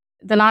kidneys.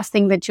 The last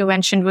thing that you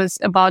mentioned was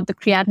about the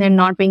creatinine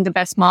not being the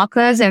best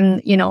markers,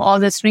 and, all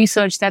this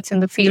research that's in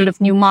the field of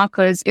new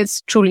markers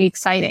is truly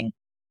exciting.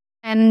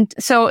 And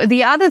so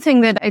the other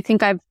thing that I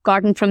think I've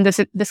gotten from this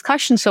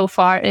discussion so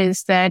far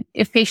is that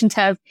if patients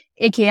have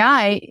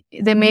AKI,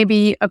 there may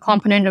be a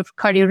component of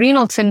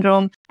cardiorenal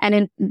syndrome,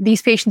 and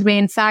these patients may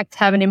in fact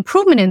have an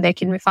improvement in their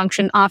kidney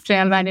function after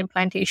LVAD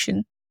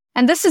implantation.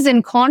 And this is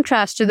in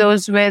contrast to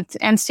those with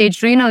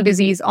end-stage renal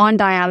disease on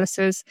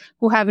dialysis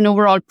who have an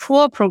overall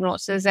poor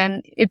prognosis,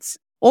 and it's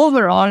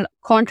overall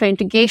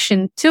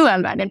contraindication to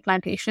LVAD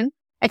implantation,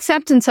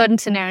 except in certain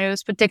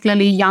scenarios,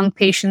 particularly young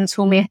patients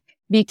who may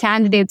be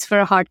candidates for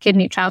a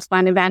heart-kidney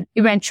transplant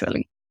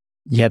eventually.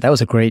 Yeah, that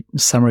was a great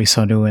summary,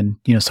 Sonu.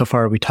 And, so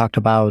far we talked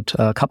about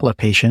a couple of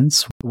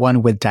patients,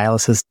 one with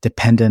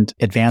dialysis-dependent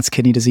advanced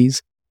kidney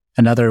disease,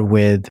 another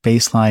with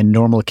baseline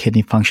normal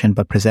kidney function,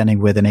 but presenting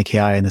with an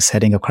AKI in the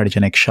setting of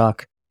cardiogenic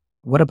shock.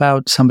 What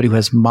about somebody who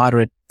has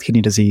moderate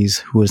kidney disease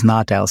who is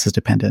not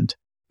dialysis-dependent?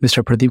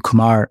 Mr. Pradeep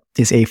Kumar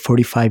is a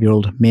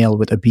 45-year-old male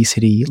with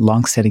obesity,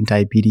 long-standing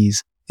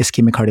diabetes,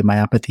 ischemic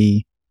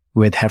cardiomyopathy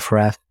with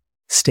HFrEF,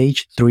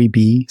 stage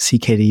 3B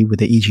CKD with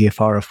the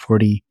eGFR of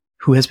 40,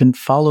 who has been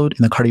followed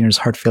in the Cardiorenal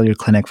Heart Failure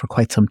Clinic for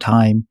quite some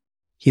time.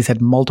 He's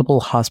had multiple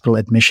hospital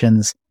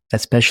admissions,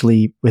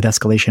 especially with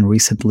escalation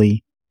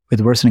recently,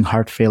 with worsening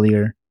heart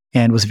failure,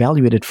 and was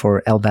evaluated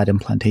for LVAD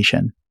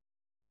implantation.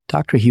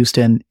 Dr.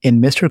 Houston,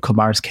 in Mr.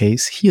 Kumar's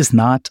case, he is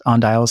not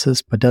on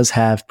dialysis, but does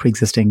have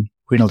pre-existing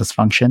renal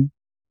dysfunction.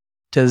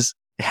 Does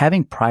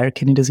having prior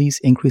kidney disease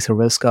increase the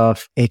risk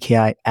of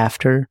AKI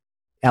after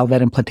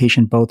LVAD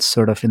implantation, both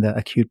sort of in the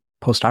acute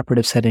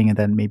postoperative setting and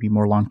then maybe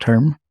more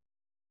long-term?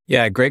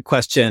 Yeah, great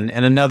question.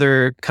 And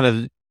another kind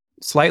of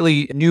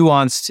slightly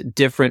nuanced,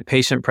 different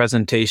patient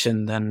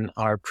presentation than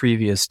our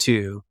previous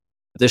two.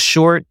 The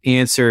short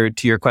answer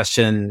to your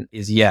question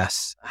is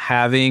yes.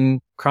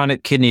 Having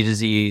chronic kidney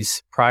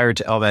disease prior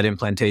to LVAD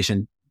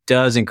implantation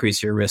does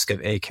increase your risk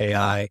of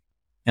AKI.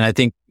 And I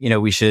think,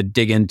 we should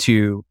dig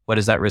into what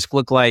does that risk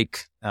look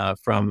like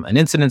from an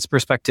incidence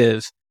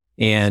perspective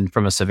and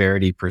from a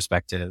severity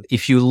perspective.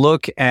 If you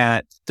look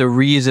at the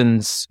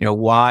reasons,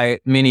 why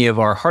many of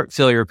our heart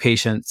failure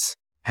patients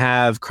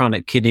have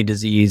chronic kidney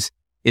disease,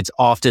 it's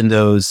often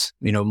those,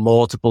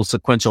 multiple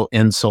sequential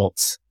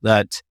insults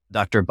that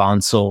Dr.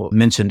 Bansal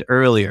mentioned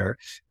earlier: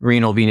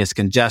 renal venous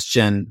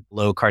congestion,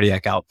 low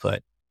cardiac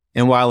output.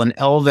 And while an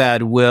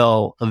LVAD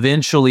will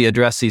eventually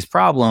address these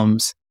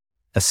problems,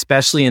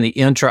 especially in the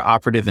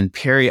intraoperative and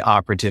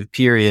perioperative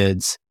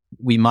periods,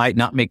 we might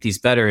not make these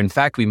better. In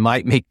fact, we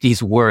might make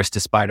these worse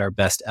despite our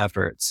best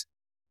efforts.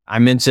 I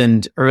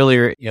mentioned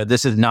earlier,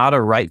 this is not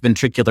a right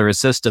ventricular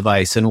assist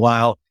device. And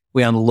while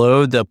we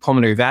unload the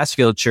pulmonary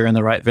vasculature in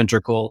the right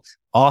ventricle,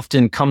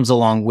 often comes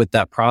along with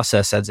that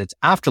process as its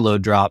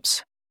afterload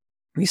drops,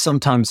 we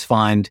sometimes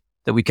find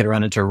that we can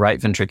run into right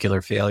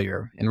ventricular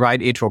failure. And right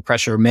atrial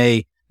pressure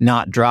may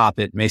not drop.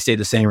 It may stay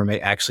the same or may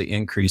actually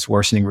increase,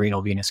 worsening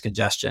renal venous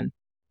congestion.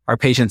 Our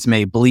patients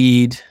may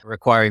bleed,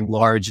 requiring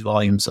large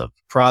volumes of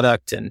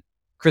product and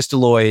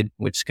crystalloid,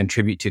 which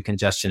contribute to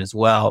congestion as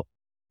well.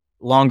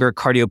 Longer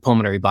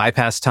cardiopulmonary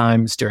bypass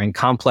times during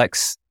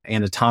complex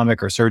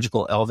anatomic or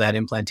surgical LVAD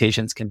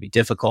implantations can be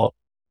difficult.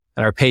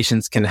 And our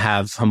patients can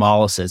have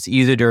hemolysis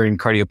either during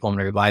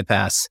cardiopulmonary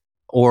bypass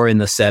or in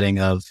the setting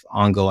of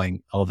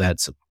ongoing LVAD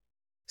support.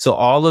 So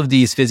all of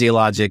these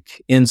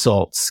physiologic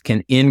insults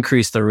can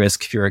increase the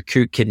risk for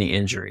acute kidney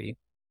injury.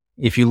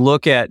 If you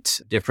look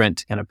at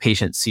different kind of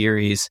patient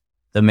series,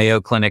 the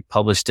Mayo Clinic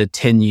published a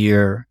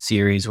 10-year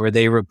series where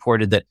they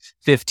reported that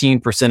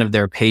 15% of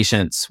their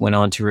patients went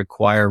on to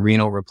require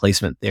renal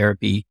replacement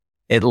therapy,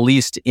 at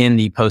least in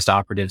the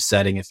postoperative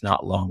setting, if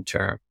not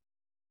long-term.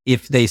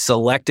 If they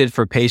selected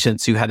for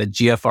patients who had a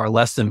GFR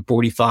less than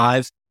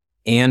 45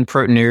 and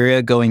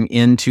proteinuria going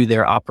into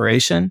their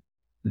operation,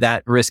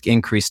 that risk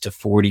increased to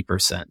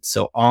 40%.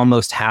 So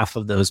almost half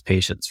of those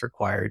patients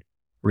required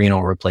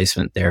renal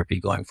replacement therapy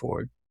going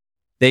forward.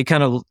 They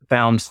kind of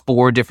found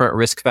 4 different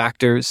risk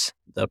factors: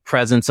 the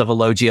presence of a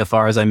low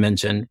GFR, as I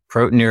mentioned,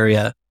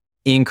 proteinuria,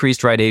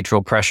 increased right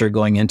atrial pressure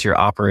going into your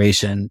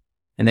operation.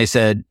 And they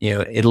said,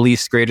 at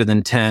least greater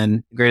than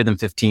 10, greater than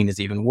 15 is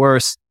even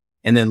worse.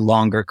 And then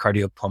longer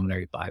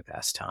cardiopulmonary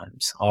bypass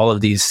times. All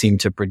of these seem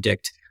to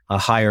predict a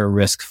higher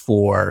risk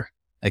for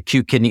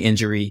acute kidney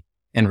injury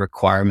and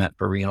requirement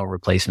for renal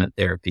replacement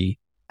therapy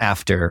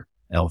after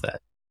LVAD.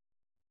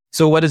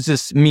 So what does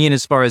this mean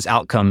as far as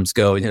outcomes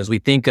go? As we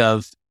think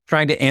of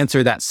trying to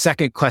answer that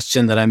second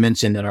question that I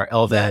mentioned in our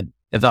LVAD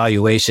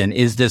evaluation,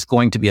 is this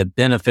going to be a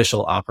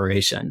beneficial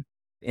operation?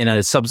 In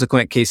a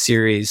subsequent case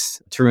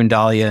series, Tarun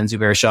Dalia and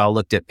Zubair Shah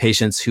looked at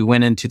patients who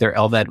went into their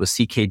LVAD with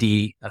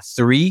CKD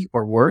 3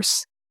 or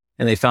worse,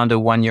 and they found a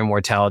 1-year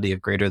mortality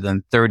of greater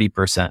than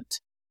 30%.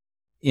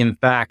 In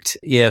fact,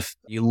 if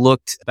you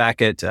looked back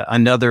at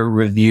another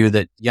review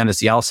that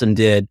Yannis Yalcin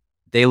did,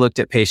 they looked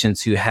at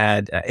patients who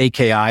had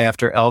AKI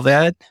after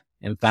LVAD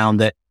and found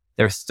that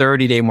their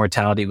 30-day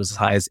mortality was as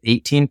high as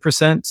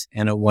 18%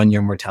 and a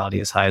 1-year mortality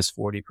as high as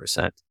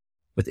 40%,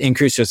 with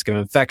increased risk of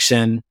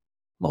infection,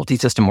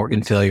 multi-system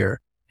organ failure,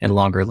 and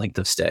longer length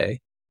of stay.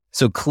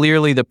 So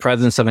clearly the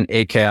presence of an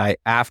AKI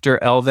after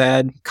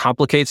LVAD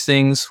complicates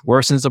things,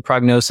 worsens the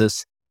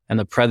prognosis, and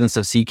the presence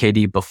of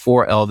CKD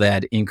before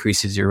LVAD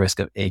increases your risk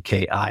of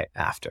AKI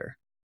after.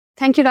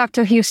 Thank you,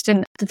 Dr.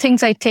 Houston. The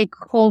things I take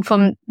home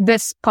from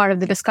this part of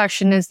the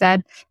discussion is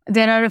that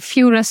there are a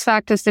few risk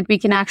factors that we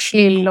can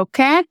actually look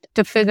at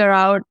to figure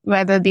out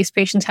whether these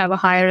patients have a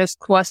higher risk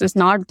versus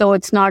not, though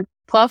it's not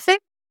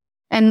perfect.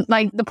 And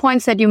like the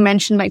points that you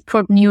mentioned, like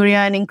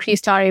proteinuria and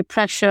increased RA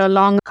pressure,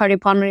 long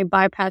cardiopulmonary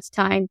bypass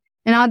time,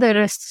 and other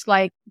risks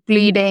like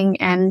bleeding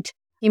and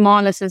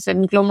hemolysis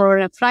and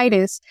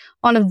glomerulonephritis,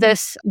 all of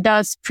this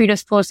does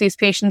predispose these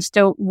patients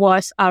to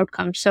worse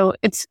outcomes. So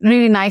it's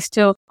really nice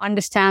to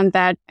understand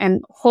that,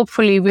 and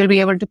hopefully we'll be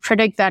able to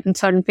predict that in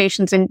certain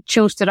patients and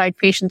choose the right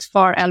patients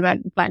for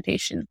LVAD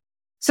implantation.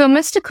 So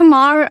Mr.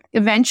 Kumar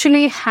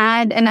eventually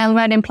had an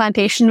LVAD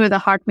implantation with a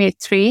HeartMate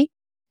 3.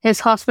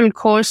 His hospital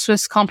course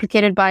was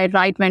complicated by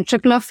right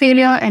ventricular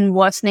failure and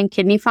worsening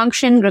kidney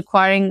function,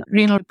 requiring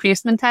renal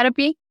replacement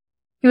therapy.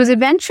 He was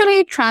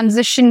eventually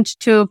transitioned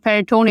to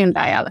peritoneal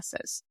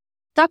dialysis.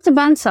 Dr.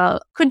 Bansal,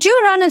 could you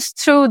run us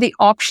through the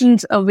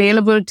options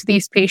available to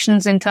these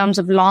patients in terms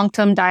of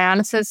long-term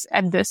dialysis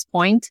at this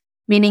point,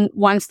 meaning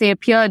once they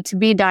appeared to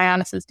be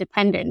dialysis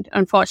dependent,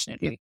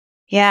 unfortunately?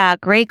 Yeah,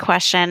 great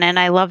question. And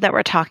I love that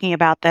we're talking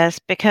about this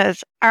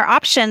because our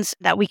options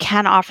that we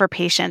can offer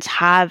patients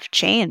have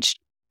changed.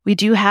 We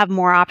do have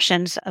more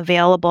options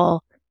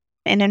available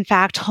And in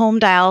fact, home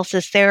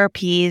dialysis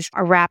therapies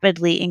are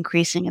rapidly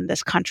increasing in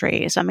this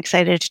country. So I'm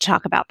excited to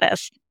talk about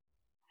this.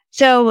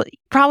 So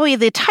probably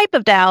the type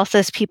of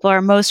dialysis people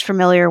are most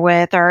familiar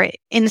with are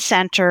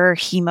in-center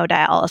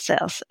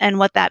hemodialysis. And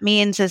what that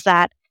means is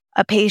that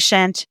a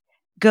patient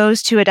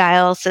goes to a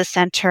dialysis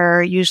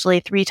center usually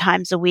 3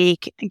 times a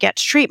week,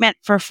 gets treatment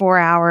for 4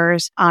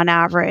 hours on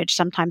average,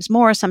 sometimes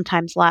more,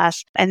 sometimes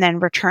less, and then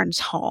returns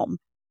home.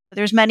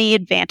 There's many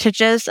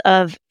advantages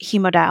of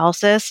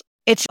hemodialysis.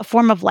 It's a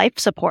form of life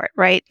support,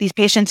 right? These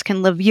patients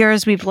can live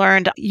years, we've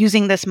learned,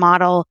 using this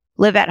model,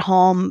 live at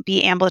home,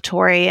 be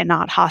ambulatory and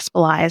not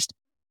hospitalized.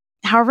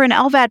 However, in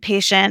LVAD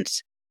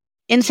patients,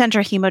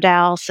 in-center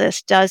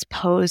hemodialysis does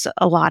pose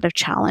a lot of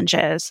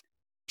challenges.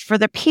 For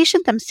the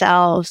patient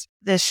themselves,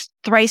 this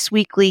thrice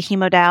weekly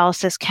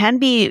hemodialysis can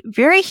be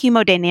very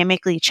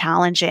hemodynamically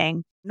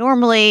challenging.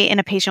 Normally, in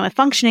a patient with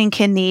functioning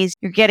kidneys,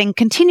 you're getting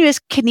continuous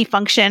kidney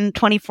function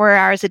 24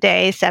 hours a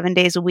day, 7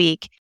 days a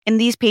week. In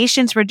these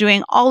patients, we're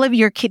doing all of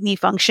your kidney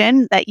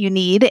function that you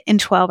need in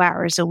 12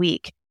 hours a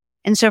week.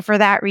 And so for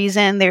that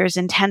reason, there's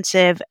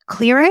intensive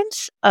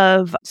clearance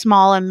of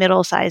small and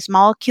middle-sized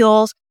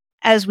molecules.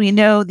 As we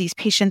know, these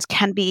patients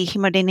can be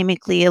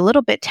hemodynamically a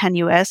little bit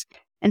tenuous.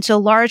 And so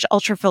large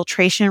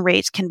ultrafiltration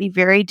rates can be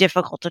very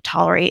difficult to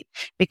tolerate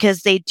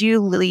because they do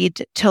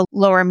lead to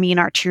lower mean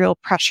arterial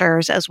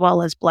pressures as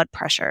well as blood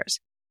pressures.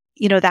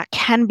 That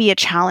can be a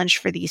challenge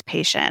for these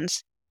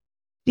patients.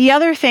 The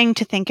other thing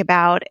to think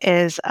about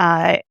is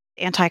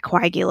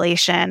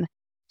anticoagulation.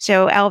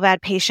 So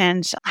LVAD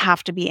patients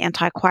have to be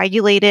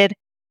anticoagulated,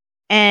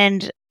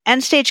 and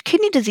end-stage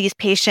kidney disease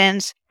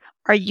patients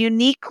are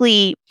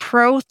uniquely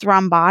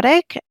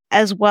prothrombotic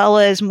as well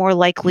as more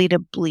likely to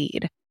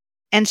bleed.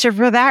 And so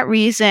for that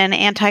reason,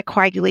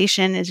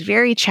 anticoagulation is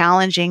very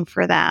challenging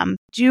for them.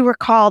 Do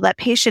recall that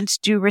patients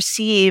do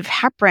receive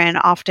heparin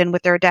often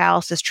with their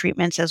dialysis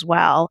treatments as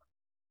well.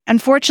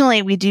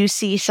 Unfortunately, we do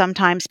see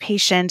sometimes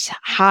patients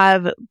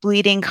have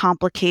bleeding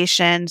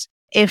complications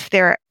if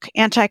they're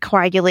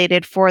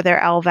anticoagulated for their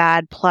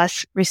LVAD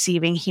plus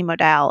receiving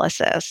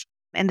hemodialysis.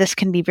 And this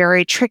can be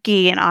very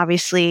tricky and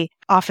obviously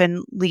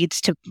often leads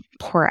to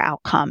poor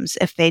outcomes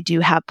if they do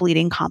have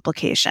bleeding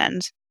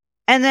complications.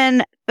 And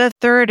then the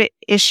third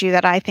issue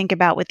that I think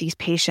about with these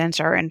patients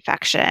are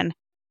infection.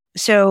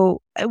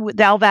 So the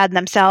LVAD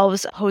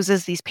themselves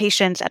poses these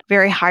patients at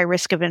very high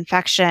risk of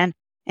infection.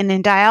 And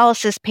in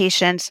dialysis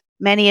patients,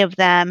 many of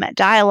them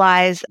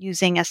dialyze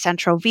using a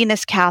central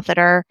venous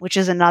catheter, which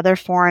is another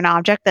foreign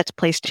object that's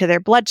placed to their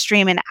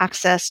bloodstream and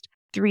accessed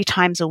 3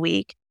 times a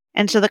week.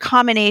 And so the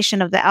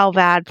combination of the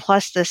LVAD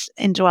plus this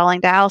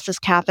indwelling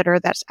dialysis catheter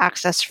that's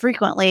accessed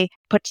frequently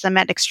puts them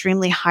at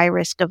extremely high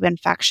risk of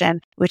infection,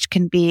 which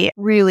can be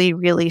really,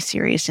 really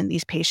serious in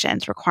these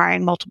patients,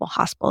 requiring multiple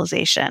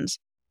hospitalizations.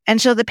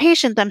 And so the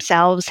patient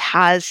themselves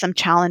has some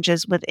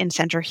challenges with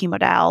in-center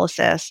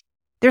hemodialysis.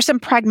 There's some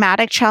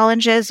pragmatic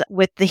challenges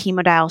with the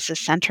hemodialysis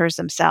centers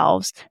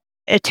themselves.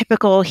 A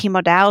typical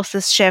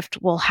hemodialysis shift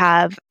will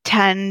have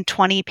 10,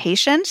 20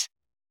 patients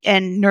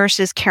and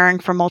nurses caring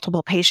for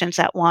multiple patients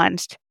at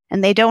once.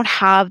 And they don't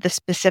have the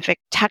specific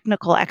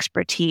technical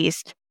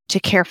expertise to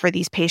care for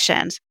these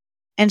patients.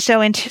 And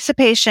so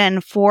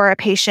anticipation for a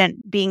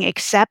patient being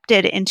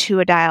accepted into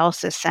a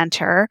dialysis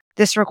center,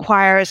 this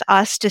requires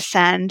us to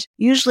send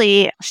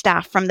usually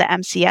staff from the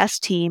MCS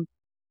team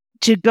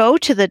to go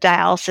to the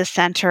dialysis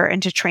center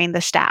and to train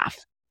the staff.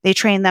 They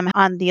train them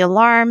on the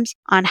alarms,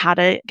 on how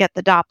to get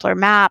the Doppler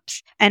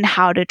maps, and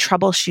how to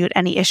troubleshoot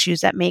any issues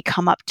that may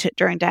come up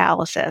during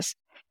dialysis.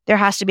 There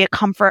has to be a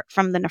comfort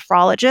from the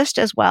nephrologist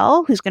as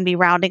well, who's going to be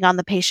rounding on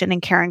the patient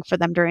and caring for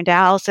them during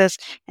dialysis,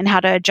 and how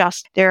to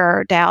adjust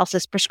their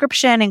dialysis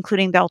prescription,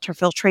 including the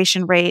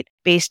ultrafiltration rate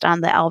based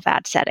on the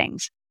LVAD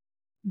settings.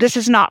 This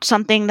is not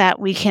something that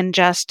we can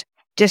just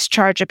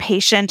discharge a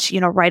patient,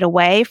 right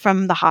away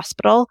from the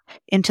hospital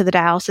into the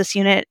dialysis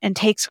unit, and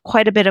takes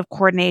quite a bit of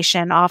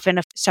coordination, often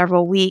of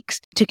several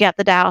weeks, to get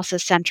the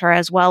dialysis center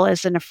as well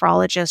as the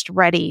nephrologist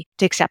ready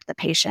to accept the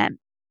patient.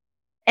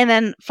 And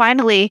then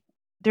finally,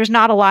 there's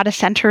not a lot of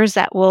centers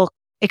that will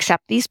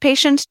accept these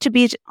patients, to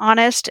be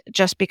honest,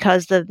 just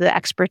because of the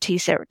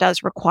expertise it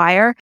does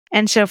require.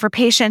 And so for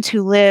patients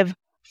who live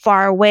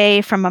far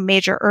away from a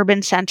major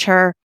urban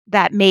center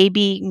that may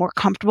be more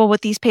comfortable with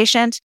these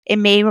patients, it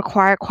may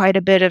require quite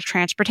a bit of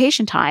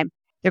transportation time.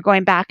 They're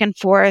going back and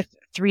forth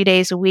 3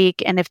 days a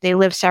week. And if they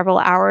live several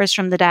hours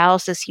from the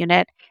dialysis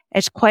unit,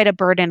 it's quite a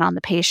burden on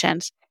the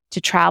patients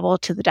to travel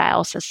to the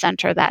dialysis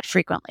center that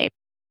frequently.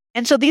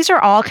 And so these are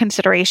all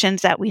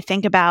considerations that we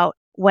think about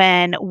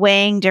when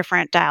weighing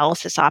different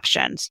dialysis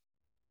options.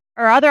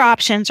 Our other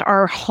options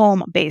are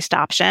home-based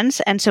options.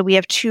 And so we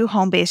have 2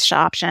 home-based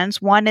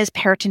options. One is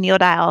peritoneal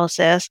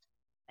dialysis,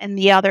 and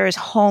the other is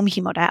home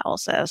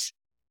hemodialysis.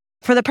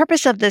 For the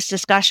purpose of this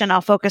discussion,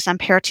 I'll focus on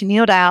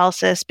peritoneal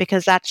dialysis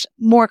because that's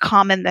more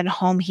common than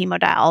home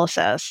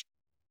hemodialysis.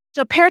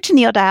 So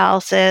peritoneal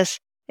dialysis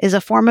is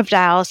a form of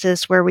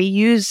dialysis where we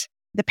use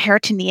the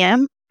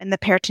peritoneum and the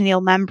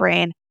peritoneal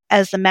membrane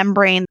as the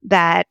membrane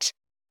that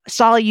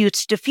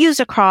solutes diffuse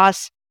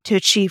across to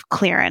achieve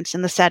clearance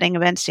in the setting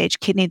of end-stage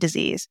kidney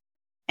disease.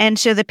 And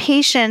so the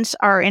patients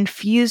are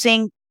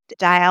infusing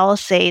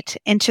dialysate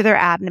into their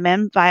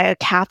abdomen via a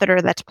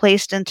catheter that's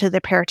placed into the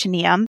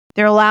peritoneum.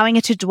 They're allowing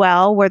it to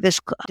dwell where this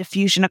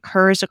diffusion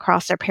occurs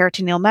across their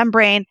peritoneal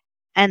membrane.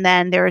 And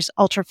then there's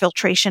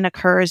ultrafiltration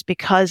occurs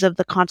because of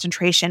the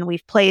concentration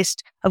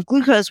of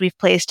glucose we've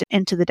placed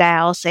into the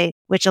dialysate,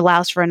 which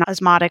allows for an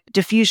osmotic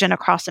diffusion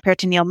across the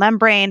peritoneal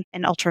membrane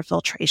and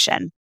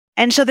ultrafiltration.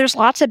 And so there's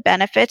lots of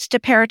benefits to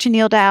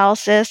peritoneal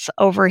dialysis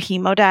over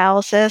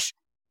hemodialysis.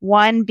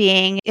 One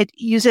being it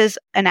uses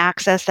an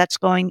access that's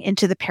going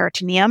into the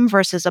peritoneum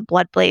versus a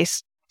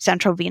blood-based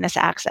central venous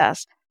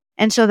access.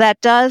 And so that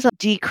does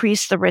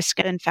decrease the risk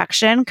of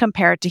infection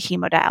compared to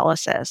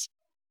hemodialysis.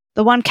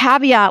 The one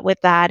caveat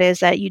with that is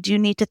that you do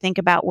need to think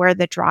about where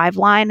the drive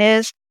line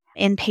is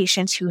in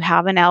patients who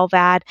have an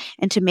LVAD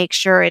and to make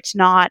sure it's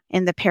not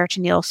in the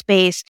peritoneal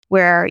space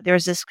where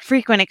there's this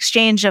frequent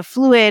exchange of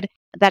fluid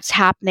that's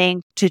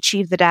happening to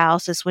achieve the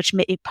dialysis, which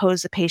may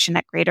pose the patient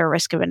at greater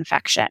risk of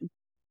infection.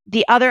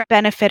 The other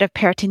benefit of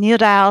peritoneal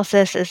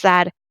dialysis is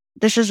that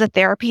this is a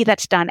therapy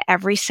that's done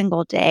every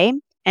single day,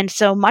 and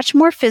so much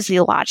more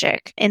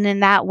physiologic. And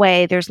in that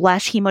way, there's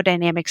less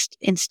hemodynamic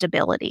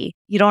instability.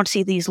 You don't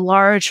see these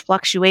large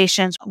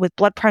fluctuations with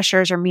blood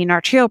pressures or mean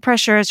arterial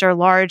pressures are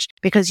large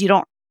because you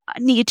don't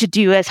need to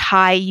do as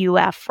high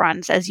UF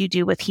runs as you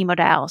do with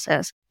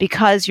hemodialysis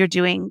because you're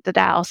doing the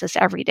dialysis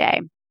every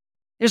day.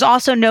 There's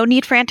also no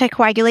need for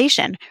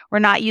anticoagulation. We're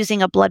not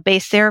using a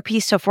blood-based therapy,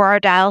 so for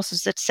our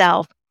dialysis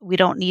itself, we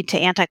don't need to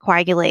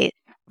anticoagulate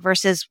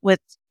versus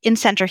with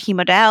in-center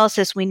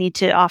hemodialysis, we need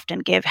to often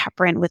give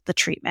heparin with the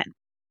treatment.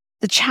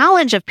 The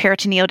challenge of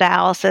peritoneal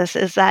dialysis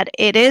is that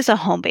it is a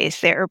home-based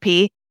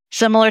therapy.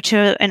 Similar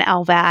to an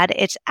LVAD,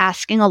 it's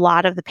asking a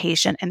lot of the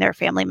patient and their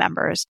family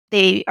members.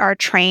 They are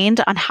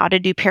trained on how to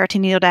do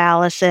peritoneal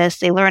dialysis.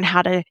 They learn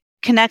how to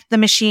connect the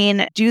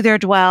machine, do their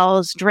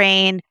dwells,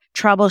 drain,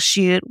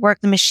 troubleshoot, work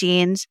the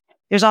machines.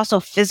 There's also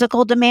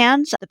physical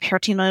demands. The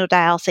peritoneal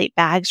dialysate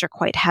bags are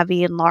quite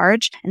heavy and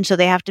large, and so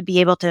they have to be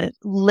able to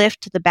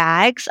lift the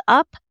bags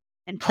up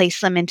and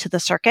place them into the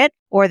circuit,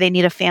 or they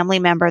need a family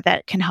member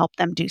that can help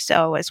them do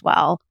so as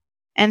well.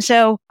 And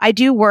so I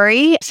do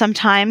worry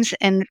sometimes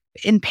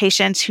in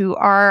patients who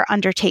are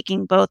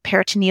undertaking both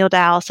peritoneal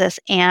dialysis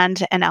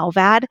and an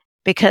LVAD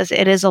because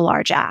it is a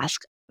large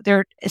ask.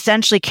 They're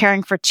essentially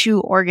caring for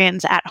two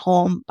organs at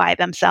home by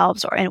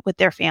themselves or with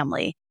their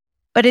family.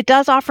 But it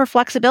does offer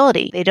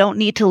flexibility. They don't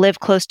need to live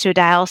close to a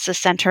dialysis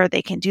center.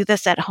 They can do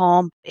this at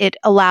home. It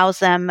allows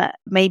them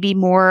maybe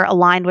more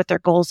aligned with their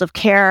goals of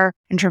care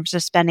in terms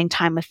of spending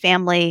time with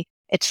family.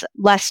 It's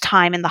less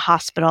time in the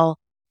hospital.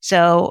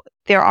 So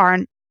there are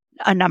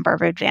a number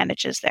of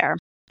advantages there.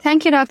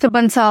 Thank you, Dr.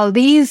 Bansal.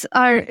 These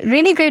are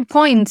really great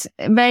points,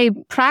 very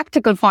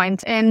practical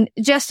points. And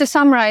just to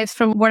summarize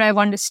from what I've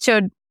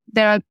understood,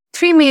 there are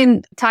three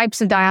main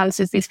types of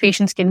dialysis these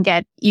patients can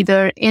get,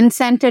 either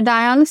in-center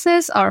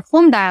dialysis or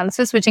home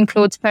dialysis, which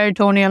includes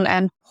peritoneal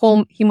and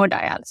home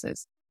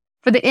hemodialysis.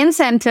 For the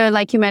in-center,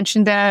 like you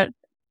mentioned, there are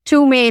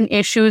two main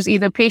issues,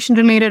 either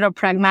patient-related or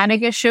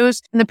pragmatic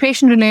issues. And the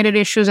patient-related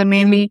issues are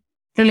mainly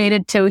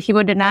related to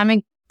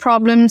hemodynamic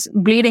problems,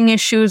 bleeding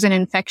issues, and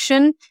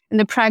infection. And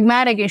the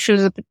pragmatic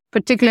issues are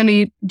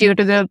particularly due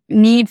to the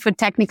need for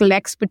technical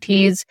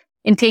expertise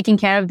in taking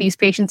care of these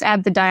patients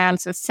at the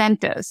dialysis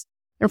centers.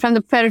 And from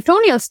the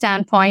peritoneal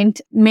standpoint,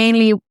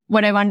 mainly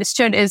what I've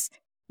understood is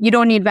you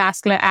don't need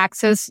vascular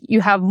access, you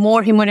have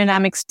more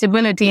hemodynamic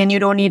stability, and you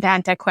don't need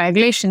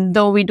anticoagulation,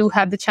 though we do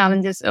have the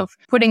challenges of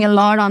putting a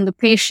lot on the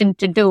patient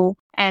to do.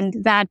 And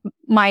that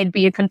might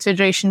be a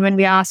consideration when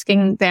we're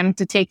asking them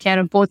to take care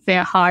of both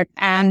their heart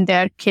and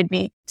their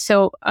kidney.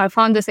 So I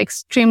found this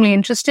extremely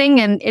interesting,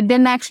 and it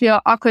didn't actually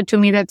occur to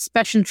me that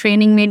special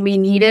training may be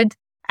needed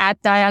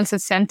at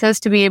dialysis centers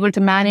to be able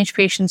to manage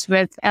patients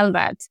with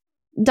LVADs.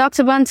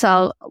 Dr.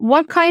 Bansal,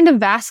 what kind of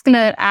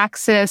vascular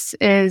access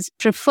is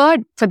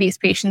preferred for these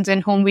patients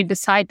in whom we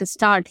decide to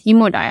start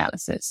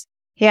hemodialysis?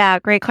 Yeah,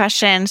 great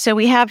question. So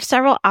we have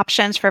several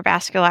options for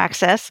vascular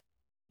access.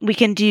 We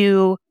can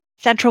do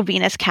central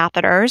venous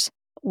catheters,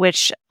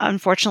 which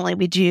unfortunately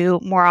we do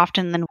more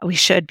often than we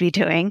should be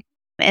doing.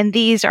 And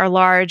these are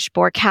large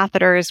bore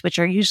catheters, which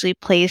are usually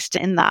placed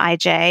in the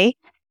IJ.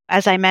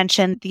 As I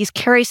mentioned, these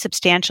carry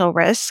substantial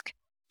risk.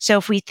 So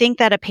if we think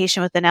that a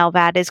patient with an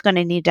LVAD is going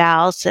to need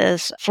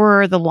dialysis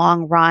for the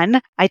long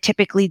run, I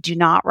typically do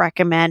not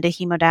recommend a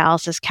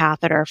hemodialysis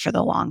catheter for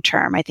the long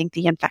term. I think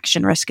the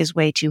infection risk is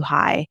way too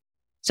high.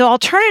 So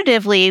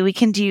alternatively, we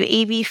can do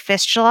AV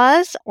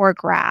fistulas or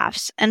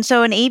grafts. And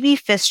so an AV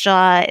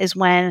fistula is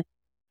when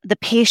the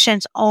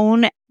patient's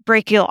own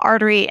brachial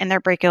artery and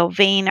their brachial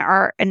vein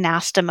are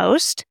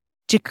anastomosed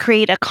to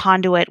create a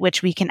conduit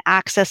which we can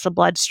access the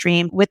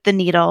bloodstream with the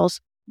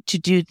needles to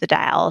do the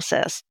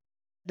dialysis.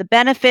 The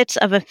benefits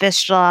of a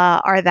fistula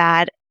are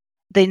that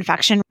the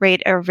infection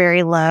rate are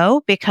very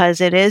low because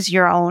it is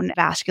your own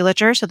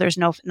vasculature, so there's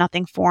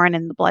nothing foreign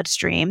in the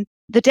bloodstream.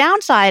 The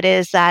downside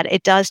is that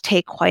it does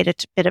take quite a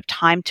bit of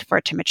time for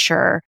it to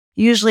mature,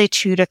 usually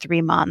 2 to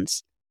 3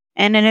 months.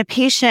 And in a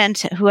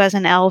patient who has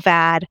an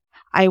LVAD,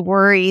 I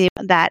worry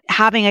that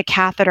having a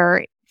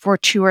catheter for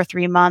 2 or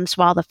 3 months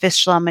while the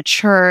fistula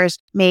matures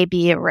may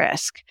be a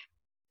risk.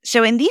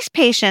 So in these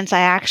patients, I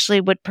actually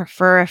would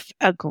prefer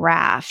a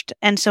graft.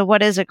 And so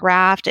what is a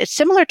graft? It's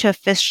similar to a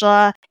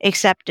fistula,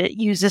 except it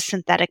uses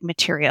synthetic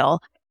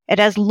material. It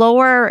has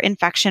lower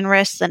infection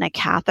risks than a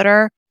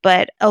catheter,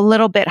 but a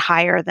little bit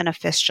higher than a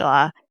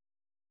fistula.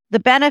 The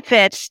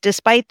benefits,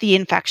 despite the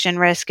infection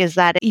risk, is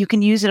that you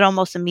can use it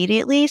almost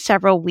immediately,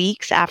 several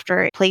weeks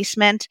after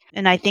placement.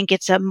 And I think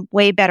it's a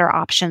way better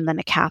option than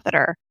a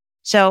catheter.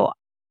 So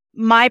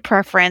my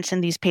preference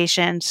in these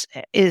patients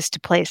is to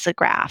place a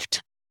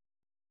graft.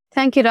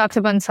 Thank you,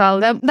 Dr.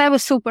 Bansal. That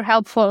was super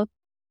helpful.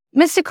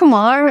 Mr.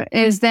 Kumar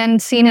is then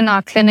seen in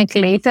our clinic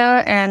later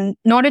and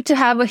noted to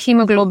have a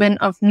hemoglobin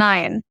of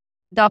 9.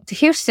 Dr.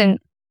 Houston,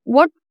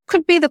 what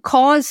could be the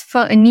cause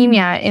for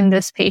anemia in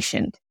this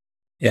patient?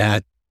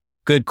 Yeah,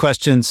 good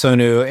question,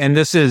 Sonu. And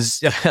this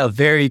is a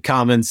very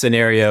common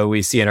scenario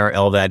we see in our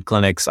LVAD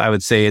clinics. I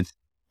would say it's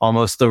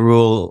almost the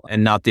rule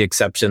and not the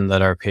exception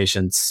that our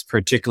patients,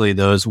 particularly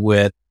those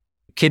with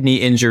kidney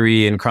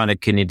injury and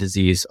chronic kidney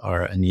disease,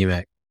 are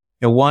anemic.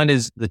 One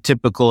is the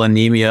typical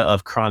anemia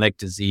of chronic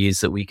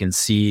disease that we can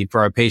see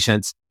for our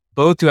patients,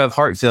 both who have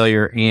heart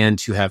failure and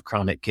who have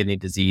chronic kidney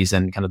disease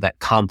and kind of that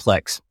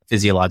complex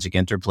physiologic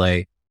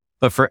interplay.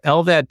 But for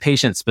LVAD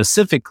patients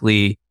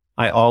specifically,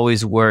 I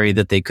always worry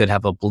that they could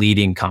have a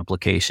bleeding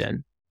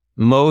complication.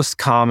 Most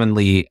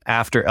commonly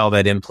after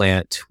LVAD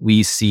implant,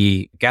 we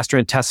see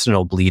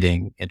gastrointestinal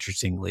bleeding,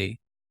 interestingly.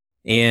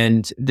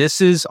 And this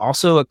is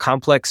also a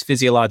complex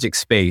physiologic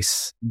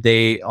space.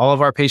 All of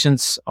our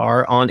patients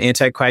are on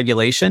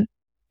anticoagulation.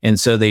 And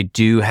so they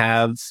do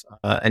have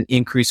an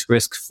increased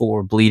risk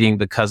for bleeding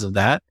because of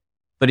that.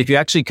 But if you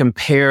actually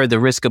compare the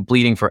risk of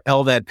bleeding for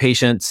LVAD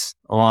patients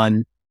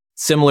on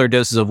similar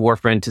doses of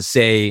warfarin to,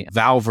 say,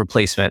 valve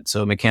replacement,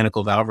 so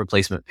mechanical valve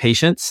replacement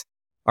patients,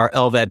 our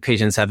LVAD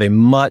patients have a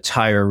much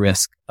higher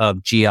risk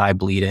of GI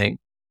bleeding.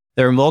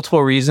 There are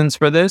multiple reasons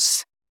for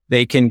this.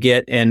 They can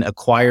get an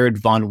acquired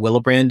von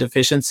Willebrand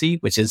deficiency,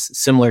 which is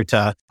similar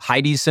to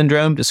Heidi's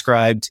syndrome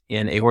described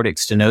in aortic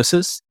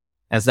stenosis.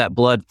 As that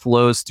blood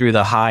flows through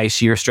the high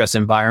shear stress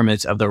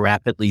environment of the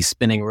rapidly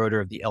spinning rotor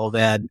of the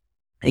LVAD,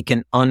 it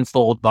can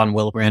unfold von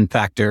Willebrand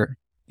factor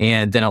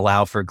and then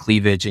allow for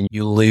cleavage, and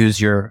you lose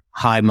your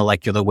high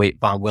molecular weight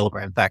von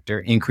Willebrand factor,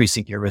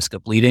 increasing your risk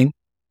of bleeding.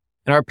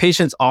 And our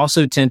patients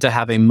also tend to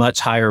have a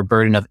much higher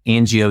burden of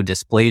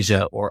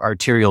angiodysplasia or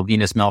arterial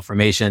venous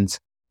malformations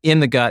in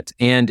the gut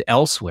and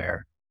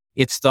elsewhere.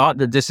 It's thought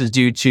that this is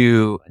due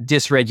to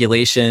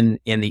dysregulation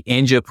in the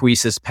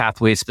angiopoiesis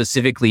pathway,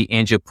 specifically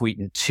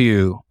angiopoietin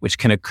 2, which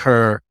can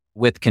occur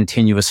with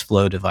continuous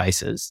flow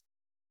devices.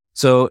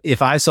 So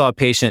if I saw a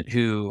patient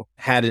who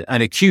had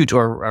an acute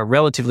or a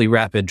relatively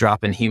rapid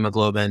drop in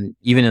hemoglobin,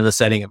 even in the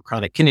setting of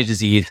chronic kidney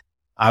disease,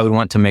 I would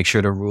want to make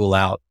sure to rule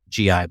out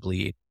GI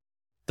bleed.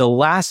 The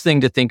last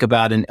thing to think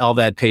about in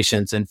LVAD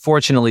patients, and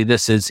fortunately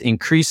this is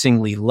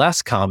increasingly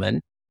less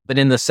common, but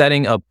in the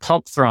setting of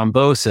pump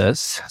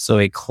thrombosis, so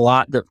a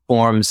clot that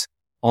forms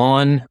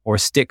on or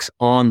sticks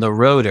on the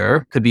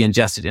rotor, could be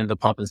ingested into the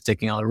pump and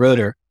sticking on the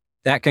rotor,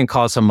 that can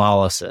cause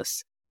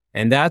hemolysis.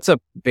 And that's a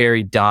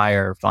very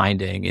dire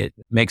finding. It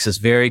makes us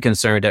very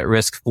concerned, at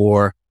risk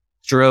for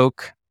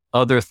stroke,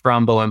 other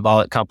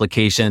thromboembolic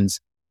complications,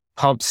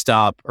 pump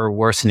stop, or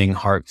worsening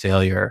heart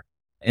failure.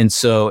 And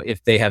so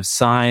if they have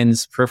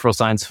signs, peripheral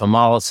signs of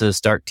hemolysis,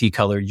 dark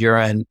tea-colored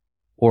urine,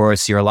 or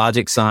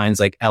serologic signs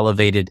like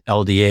elevated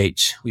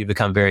LDH, we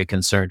become very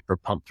concerned for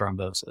pump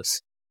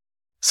thrombosis.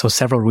 So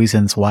several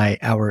reasons why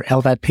our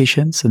LVAD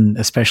patients, and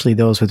especially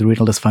those with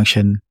renal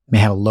dysfunction, may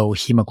have low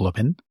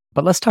hemoglobin.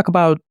 But let's talk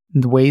about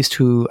the ways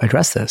to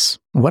address this.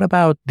 What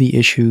about the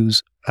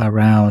issues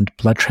around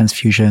blood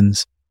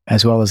transfusions,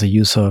 as well as the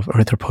use of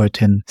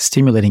erythropoietin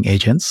stimulating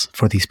agents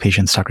for these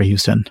patients, Dr.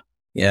 Houston?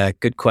 Yeah,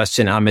 good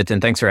question, Amit,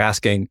 and thanks for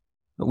asking.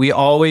 We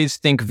always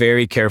think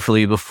very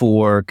carefully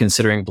before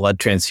considering blood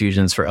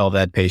transfusions for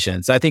LVAD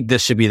patients. I think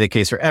this should be the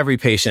case for every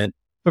patient,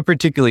 but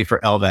particularly for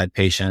LVAD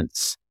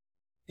patients.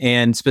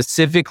 And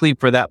specifically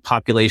for that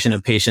population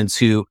of patients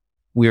who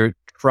we're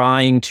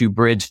trying to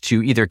bridge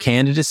to either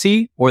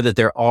candidacy or that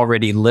they're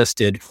already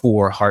listed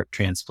for heart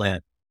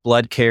transplant.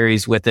 Blood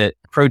carries with it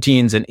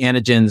proteins and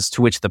antigens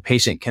to which the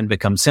patient can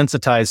become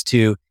sensitized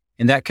to,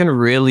 and that can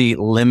really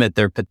limit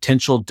their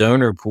potential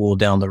donor pool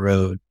down the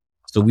road.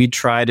 So we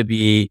try to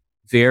be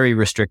very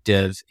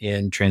restrictive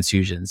in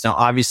transfusions. Now,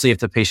 obviously, if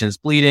the patient's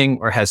bleeding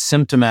or has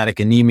symptomatic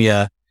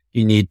anemia,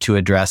 you need to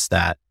address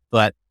that,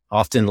 but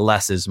often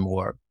less is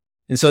more.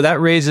 And so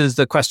that raises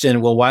the question,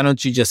 well, why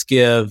don't you just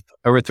give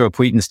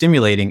erythropoietin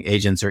stimulating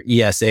agents, or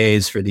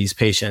ESAs, for these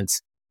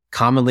patients,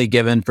 commonly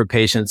given for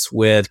patients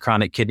with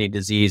chronic kidney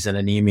disease and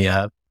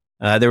anemia?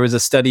 There was a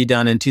study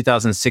done in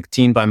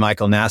 2016 by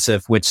Michael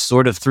Nassif, which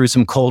sort of threw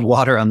some cold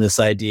water on this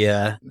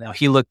idea. Now,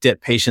 he looked at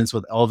patients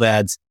with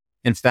LVADs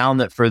and found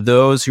that for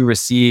those who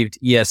received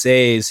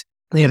ESAs,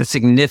 they had a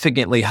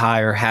significantly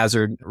higher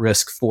hazard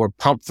risk for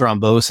pump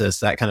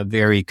thrombosis, that kind of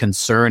very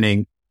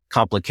concerning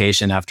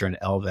complication after an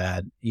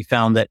LVAD. He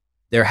found that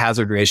their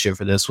hazard ratio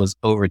for this was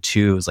over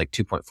 2. It was like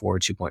 2.4,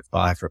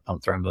 2.5 for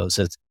pump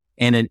thrombosis,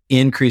 and an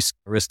increased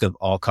risk of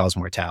all-cause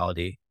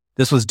mortality.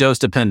 This was dose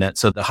dependent.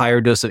 So the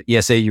higher dose of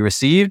ESA you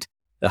received,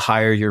 the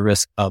higher your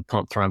risk of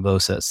pump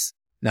thrombosis.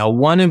 Now,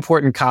 one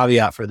important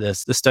caveat for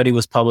this, the study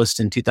was published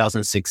in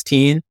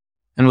 2016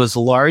 and was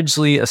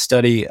largely a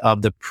study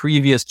of the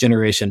previous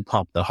generation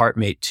pump, the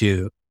HeartMate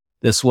 2.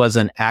 This was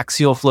an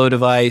axial flow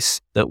device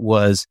that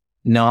was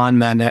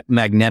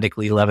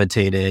non-magnetically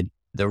levitated.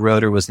 The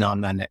rotor was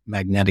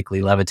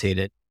non-magnetically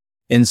levitated.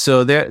 And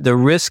so the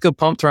risk of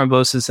pump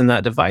thrombosis in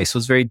that device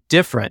was very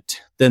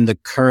different than the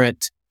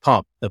current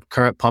pump. The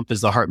current pump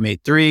is the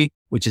HeartMate 3,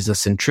 which is a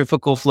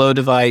centrifugal flow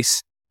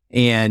device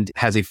and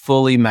has a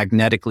fully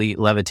magnetically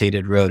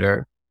levitated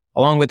rotor.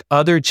 Along with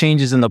other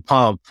changes in the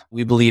pump,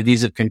 we believe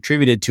these have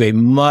contributed to a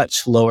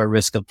much lower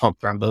risk of pump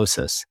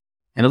thrombosis.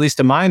 And at least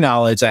to my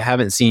knowledge, I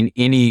haven't seen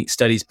any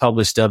studies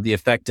published of the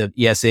effect of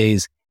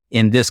ESAs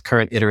in this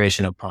current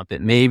iteration of pump.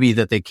 It may be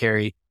that they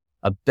carry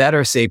a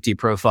better safety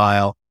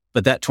profile,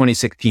 but that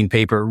 2016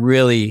 paper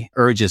really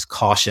urges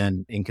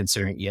caution in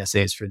considering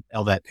ESAs for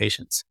LVAD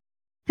patients.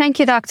 Thank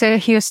you, Dr.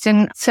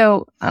 Houston.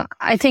 So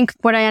I think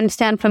what I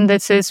understand from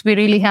this is we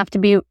really have to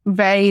be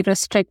very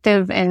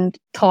restrictive and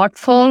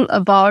thoughtful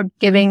about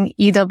giving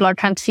either blood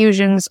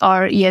transfusions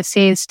or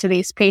ESAs to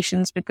these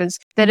patients because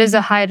there is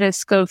a high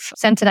risk of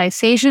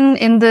sensitization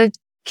in the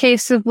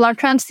case of blood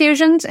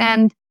transfusions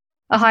and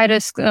a high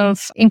risk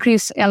of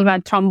increased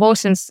LVAD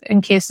thrombosis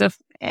in case of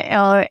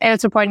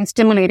erythropoietin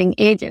stimulating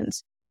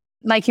agents.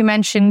 Like you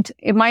mentioned,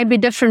 it might be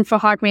different for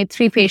HeartMate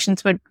 3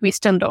 patients, but we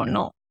still don't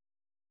know.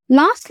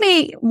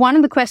 Lastly, one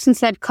of the questions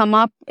that come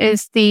up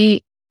is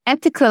the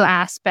ethical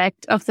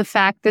aspect of the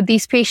fact that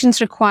these patients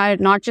require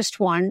not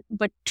just one,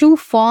 but 2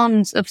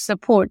 forms of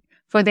support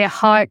for their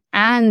heart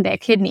and their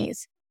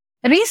kidneys.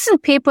 A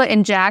recent paper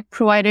in JACC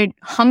provided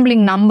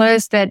humbling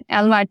numbers that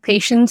LVAD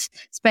patients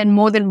spend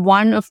more than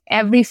 1 of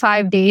every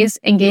 5 days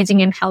engaging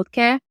in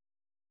healthcare.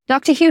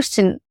 Dr.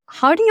 Houston,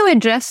 how do you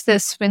address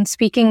this when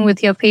speaking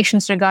with your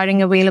patients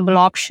regarding available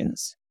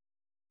options?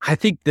 I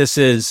think this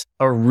is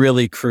a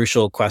really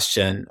crucial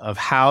question of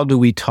how do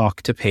we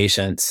talk to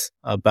patients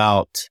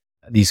about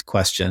these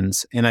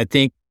questions. And I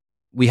think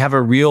we have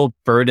a real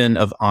burden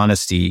of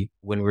honesty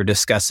when we're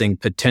discussing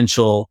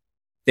potential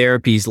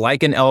therapies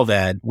like an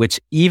LVAD,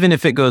 which even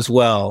if it goes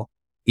well,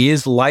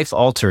 is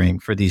life-altering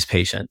for these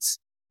patients.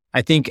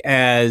 I think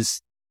as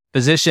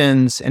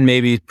physicians, and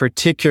maybe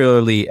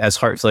particularly as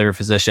heart failure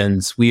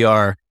physicians, we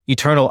are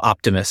eternal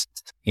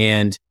optimists.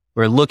 And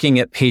we're looking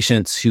at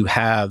patients who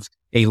have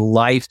a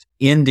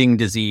life-ending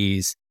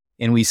disease,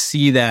 and we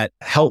see that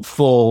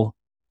helpful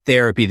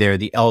therapy there,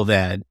 the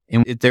LVAD.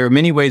 And there are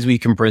many ways we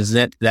can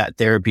present that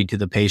therapy to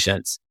the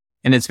patients.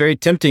 And it's very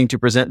tempting to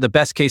present the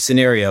best case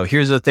scenario.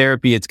 Here's a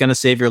therapy. It's going to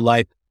save your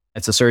life.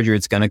 It's a surgery.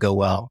 It's going to go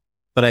well.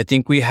 But I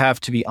think we have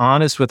to be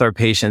honest with our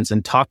patients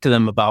and talk to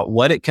them about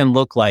what it can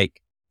look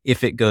like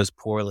if it goes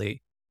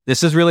poorly.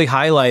 This is really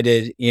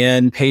highlighted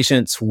in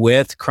patients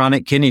with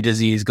chronic kidney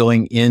disease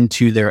going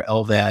into their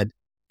LVAD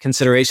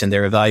consideration,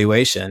 their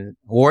evaluation,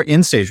 or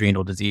end-stage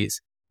renal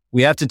disease.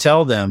 We have to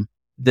tell them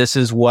this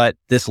is what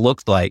this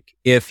looks like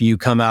if you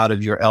come out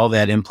of your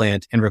LVAD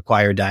implant and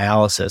require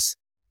dialysis.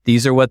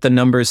 These are what the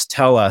numbers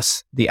tell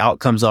us the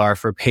outcomes are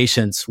for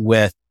patients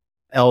with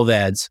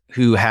LVADs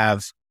who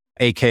have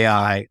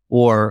AKI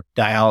or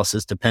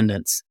dialysis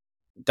dependence.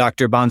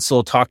 Dr.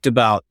 Bansal talked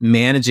about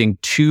managing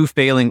 2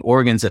 failing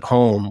organs at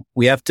home.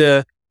 We have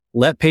to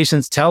let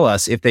patients tell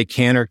us if they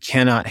can or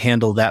cannot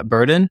handle that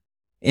burden,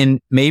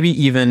 and maybe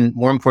even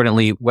more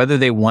importantly, whether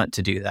they want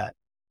to do that.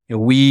 You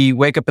know, we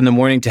wake up in the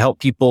morning to help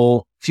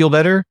people feel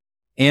better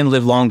and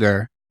live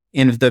longer.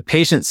 And if the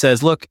patient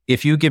says, look,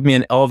 if you give me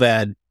an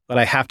LVAD, but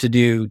I have to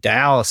do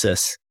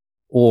dialysis,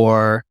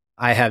 or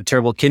I have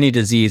terrible kidney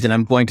disease and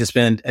I'm going to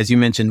spend, as you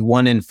mentioned,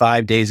 1 in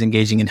 5 days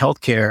engaging in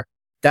healthcare,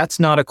 that's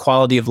not a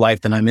quality of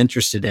life that I'm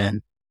interested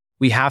in.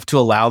 We have to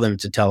allow them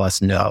to tell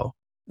us no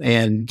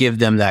and give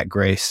them that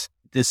grace.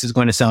 This is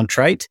going to sound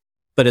trite,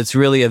 but it's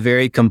really a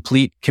very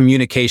complete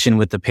communication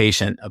with the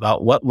patient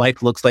about what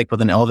life looks like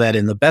with an LVAD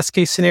in the best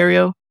case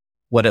scenario,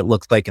 what it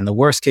looks like in the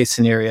worst case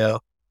scenario,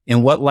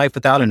 and what life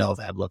without an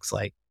LVAD looks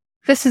like.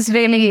 This is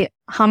really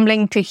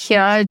humbling to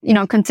hear,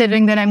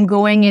 considering that I'm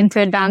going into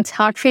advanced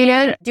heart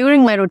failure.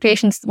 During my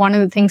rotations, one of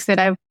the things that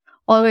I've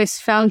always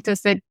felt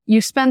is that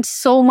you spend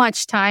so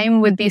much time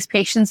with these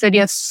patients that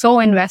you're so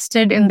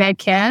invested in their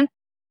care.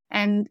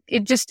 And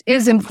it just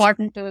is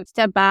important to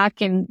step back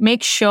and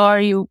make sure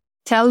you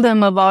tell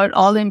them about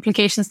all the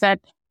implications that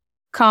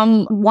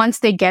come once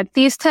they get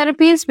these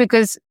therapies,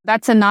 because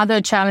that's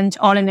another challenge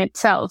all in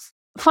itself.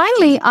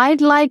 Finally, I'd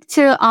like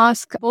to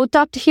ask both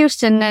Dr.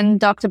 Houston and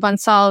Dr.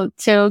 Bansal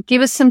to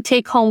give us some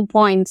take-home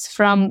points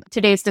from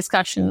today's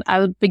discussion.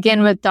 I'll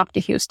begin with Dr.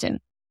 Houston.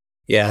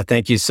 Yeah,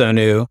 thank you,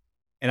 Sonu.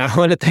 And I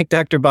want to thank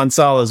Dr.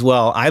 Bansal as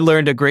well. I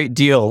learned a great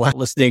deal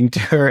listening to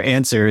her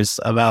answers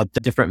about the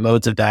different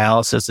modes of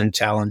dialysis and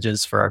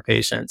challenges for our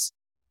patients.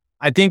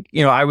 I think,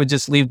 I would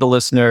just leave the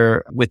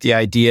listener with the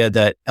idea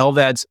that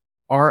LVADs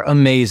are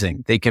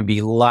amazing. They can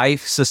be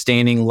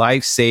life-sustaining,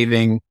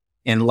 life-saving,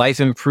 and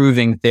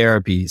life-improving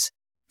therapies.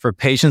 For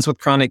patients with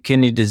chronic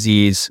kidney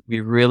disease, we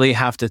really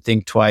have to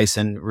think twice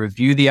and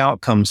review the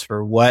outcomes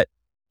for what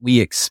we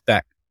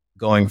expect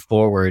going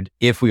forward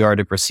if we are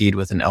to proceed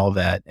with an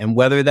LVAD, and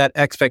whether that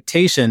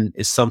expectation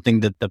is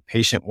something that the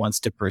patient wants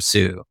to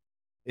pursue.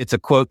 It's a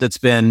quote that's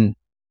been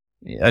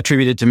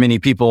attributed to many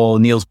people,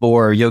 Niels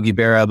Bohr, Yogi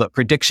Berra, but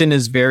prediction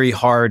is very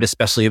hard,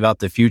 especially about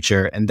the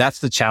future. And that's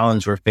the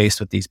challenge we're faced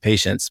with these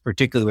patients,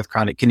 particularly with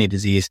chronic kidney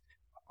disease.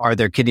 Are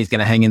their kidneys going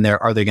to hang in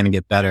there? Are they going to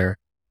get better?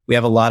 We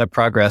have a lot of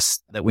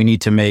progress that we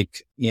need to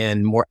make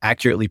in more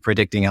accurately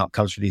predicting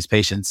outcomes for these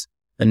patients.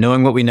 And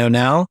knowing what we know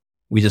now,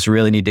 we just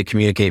really need to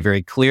communicate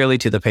very clearly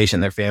to the patient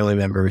and their family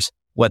members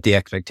what the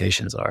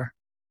expectations are.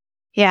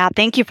 Yeah,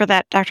 thank you for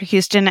that, Dr.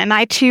 Houston. And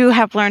I too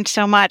have learned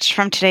so much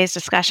from today's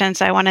discussion.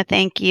 So I want to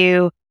thank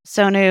you,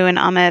 Sonu and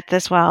Amit,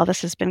 as well.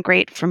 This has been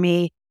great for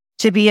me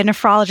to be a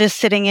nephrologist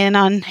sitting in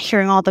on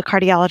hearing all the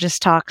cardiologists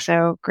talk.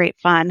 So great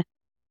fun.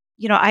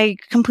 I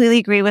completely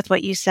agree with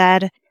what you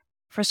said.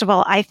 First of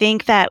all, I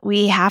think that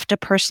we have to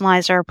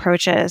personalize our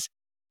approaches.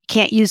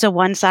 Can't use a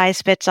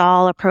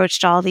one-size-fits-all approach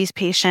to all these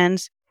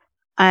patients.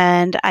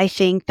 And I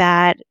think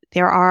that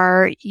there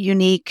are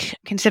unique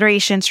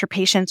considerations for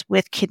patients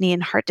with kidney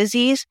and heart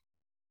disease.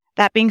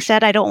 That being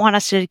said, I don't want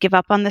us to give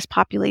up on this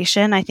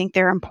population. I think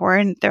they're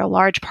important. They're a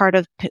large part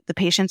of the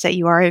patients that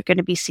you are going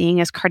to be seeing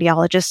as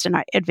cardiologists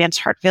and advanced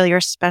heart failure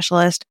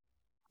specialists.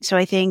 So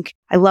I think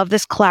I love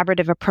this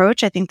collaborative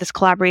approach. I think this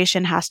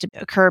collaboration has to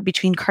occur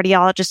between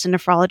cardiologists and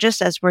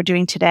nephrologists, as we're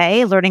doing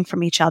today, learning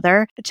from each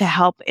other to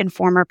help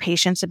inform our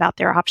patients about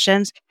their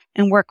options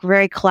and work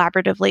very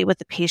collaboratively with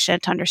the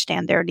patient to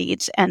understand their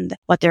needs and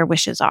what their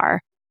wishes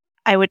are.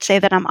 I would say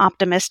that I'm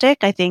optimistic.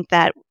 I think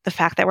that the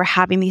fact that we're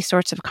having these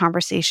sorts of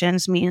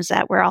conversations means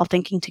that we're all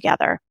thinking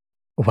together.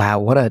 Wow,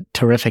 what a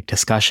terrific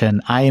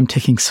discussion. I am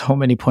taking so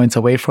many points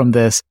away from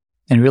this,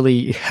 and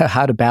really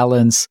how to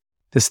balance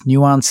this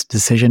nuanced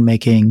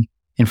decision-making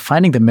and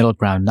finding the middle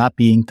ground, not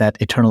being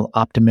that eternal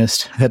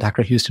optimist that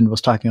Dr. Houston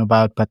was talking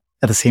about, but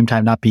at the same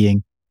time not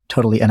being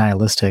totally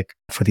nihilistic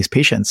for these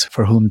patients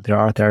for whom there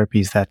are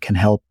therapies that can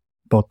help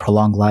both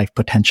prolong life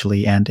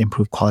potentially and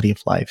improve quality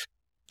of life.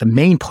 The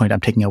main point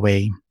I'm taking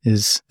away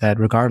is that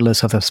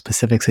regardless of the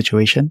specific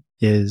situation,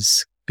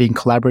 is being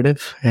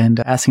collaborative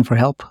and asking for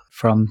help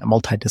from a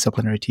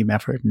multidisciplinary team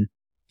effort and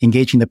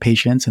engaging the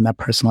patients in that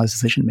personalized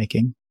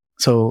decision-making.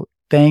 So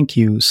thank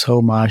you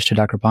so much to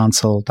Dr.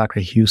 Bansal, Dr.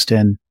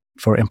 Houston,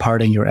 for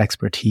imparting your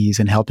expertise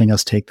and helping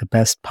us take the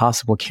best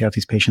possible care of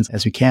these patients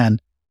as we can.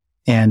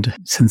 And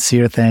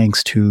sincere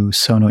thanks to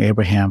Sonu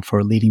Abraham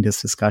for leading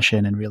this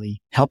discussion and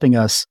really helping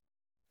us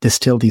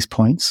distill these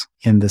points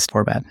in this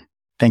format.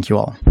 Thank you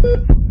all.